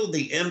feel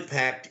the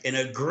impact and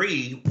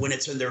agree when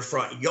it's in their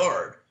front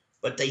yard,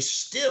 but they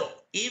still,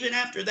 even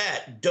after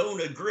that,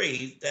 don't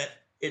agree that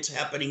it's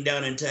happening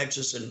down in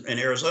Texas and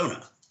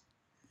Arizona.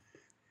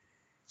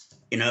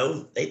 You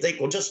know, they think,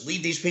 well, just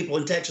leave these people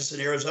in Texas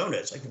and Arizona.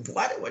 It's like,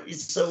 what?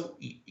 So,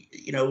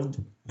 you know,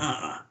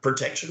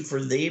 protection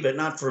for thee, but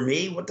not for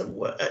me. What?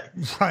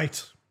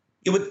 Right.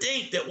 You would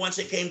think that once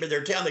it came to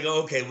their town, they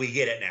go, okay, we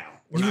get it now.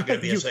 We're not going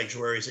to be a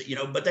sanctuary, you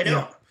know, but they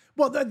don't.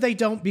 Well, they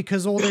don't,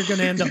 because all they're going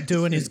to end up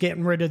doing is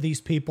getting rid of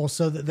these people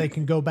so that they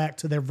can go back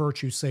to their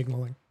virtue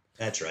signaling.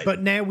 That's right.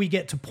 But now we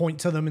get to point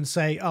to them and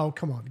say, oh,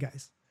 come on,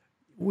 guys.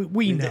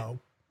 We know.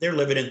 They're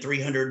living in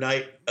 $300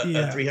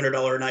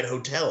 a night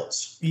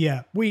hotels.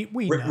 Yeah, we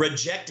know.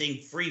 Rejecting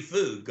free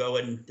food,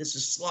 going, this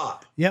is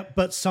slop. Yep,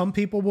 but some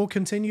people will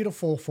continue to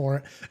fall for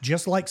it,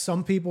 just like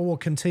some people will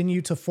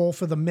continue to fall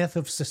for the myth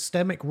of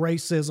systemic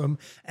racism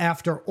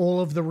after all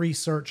of the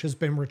research has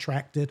been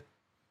retracted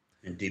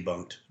and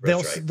debunked.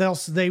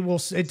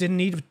 It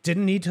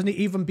didn't need to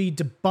even be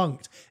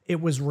debunked.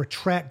 It was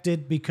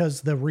retracted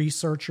because the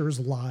researchers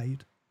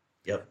lied.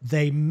 Yep.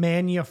 They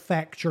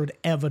manufactured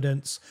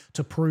evidence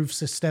to prove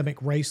systemic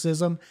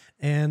racism,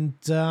 and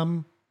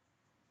the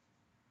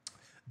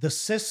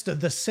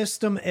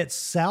system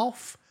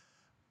itself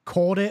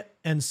caught it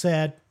and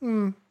said,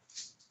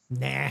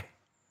 nah.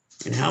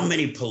 And how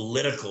many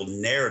political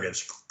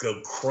narratives go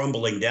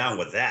crumbling down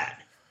with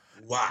that?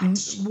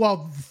 Lots.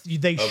 Well,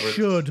 they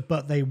should,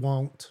 but they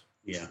won't.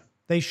 Yeah.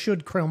 They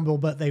should crumble,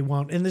 but they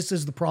won't. And this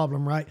is the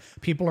problem, right?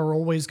 People are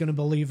always going to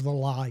believe the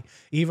lie,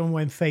 even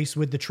when faced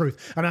with the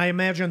truth. And I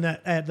imagine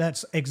that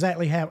that's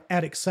exactly how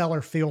Attic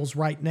Seller feels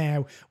right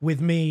now with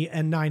me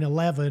and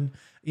 9/11.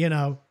 You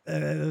know,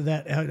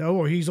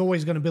 he's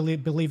always going to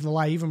believe the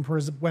lie, even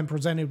when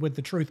presented with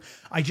the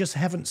truth. I just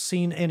haven't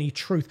seen any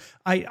truth.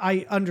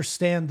 I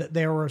understand that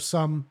there are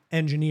some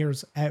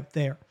engineers out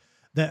there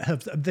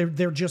that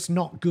they're just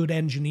not good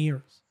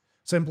engineers.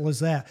 Simple as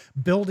that.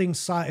 Building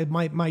science,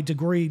 my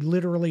degree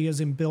literally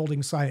is in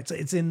building science.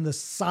 It's in the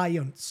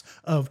science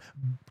of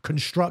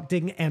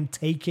constructing and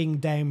taking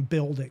down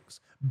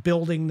buildings,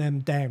 building them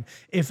down.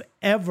 If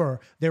ever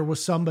there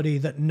was somebody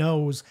that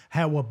knows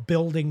how a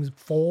building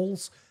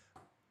falls,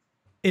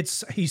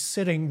 he's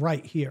sitting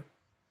right here.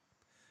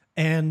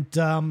 And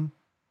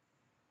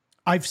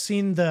I've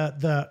seen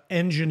the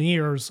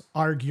engineers'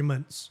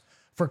 arguments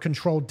for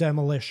controlled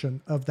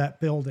demolition of that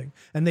building,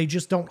 and they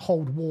just don't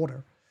hold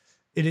water.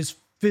 It is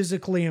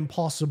physically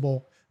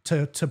impossible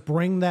to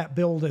bring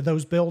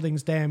those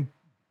buildings down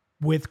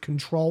with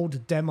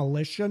controlled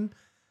demolition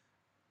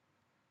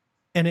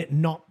and it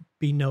not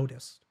be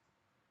noticed.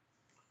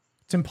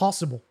 It's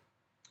impossible.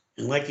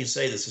 And like you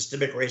say, the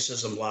systemic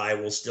racism lie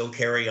will still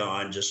carry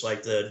on, just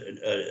like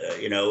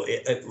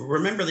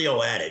remember the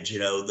old adage,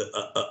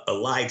 a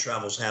lie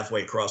travels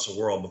halfway across the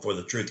world before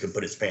the truth can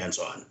put its pants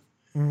on.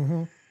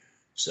 Mm-hmm.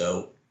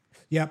 So...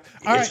 Yep.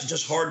 It's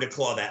just hard to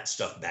claw that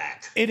stuff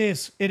back. It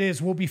is.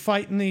 We'll be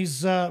fighting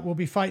these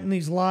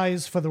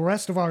lies for the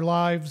rest of our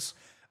lives.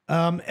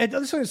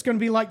 It's going to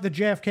be like the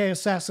JFK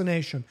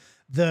assassination.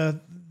 There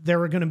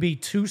are going to be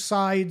two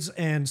sides,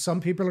 and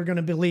some people are going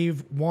to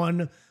believe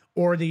one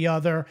or the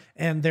other,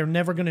 and they're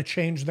never going to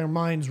change their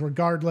minds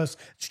regardless.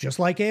 It's just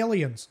like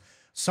aliens.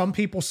 Some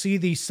people see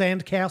these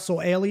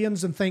sandcastle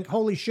aliens and think,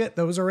 holy shit,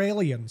 those are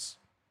aliens.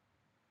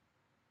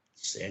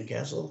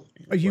 Sandcastle?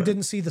 You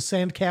didn't see the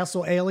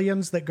sandcastle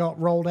aliens that got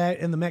rolled out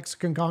in the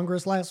Mexican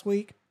Congress last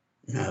week?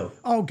 No.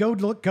 Oh, go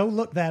look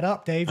that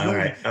up, Dave.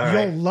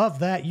 You'll love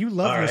that. You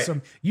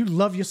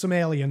love you some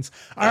aliens.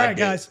 All right,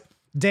 guys.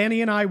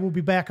 Danny and I will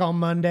be back on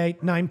Monday,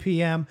 9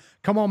 p.m.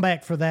 Come on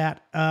back for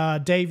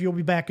that. Dave, you'll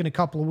be back in a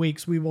couple of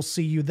weeks. We will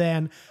see you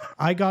then.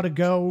 I gotta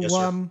go. Yes,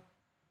 sir.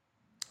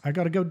 I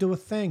gotta go do a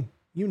thing.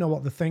 You know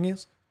what the thing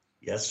is.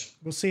 Yes.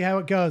 We'll see how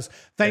it goes.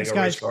 Thanks,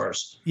 guys.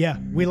 Yeah,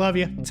 we love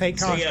you. Take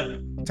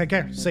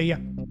care. See ya.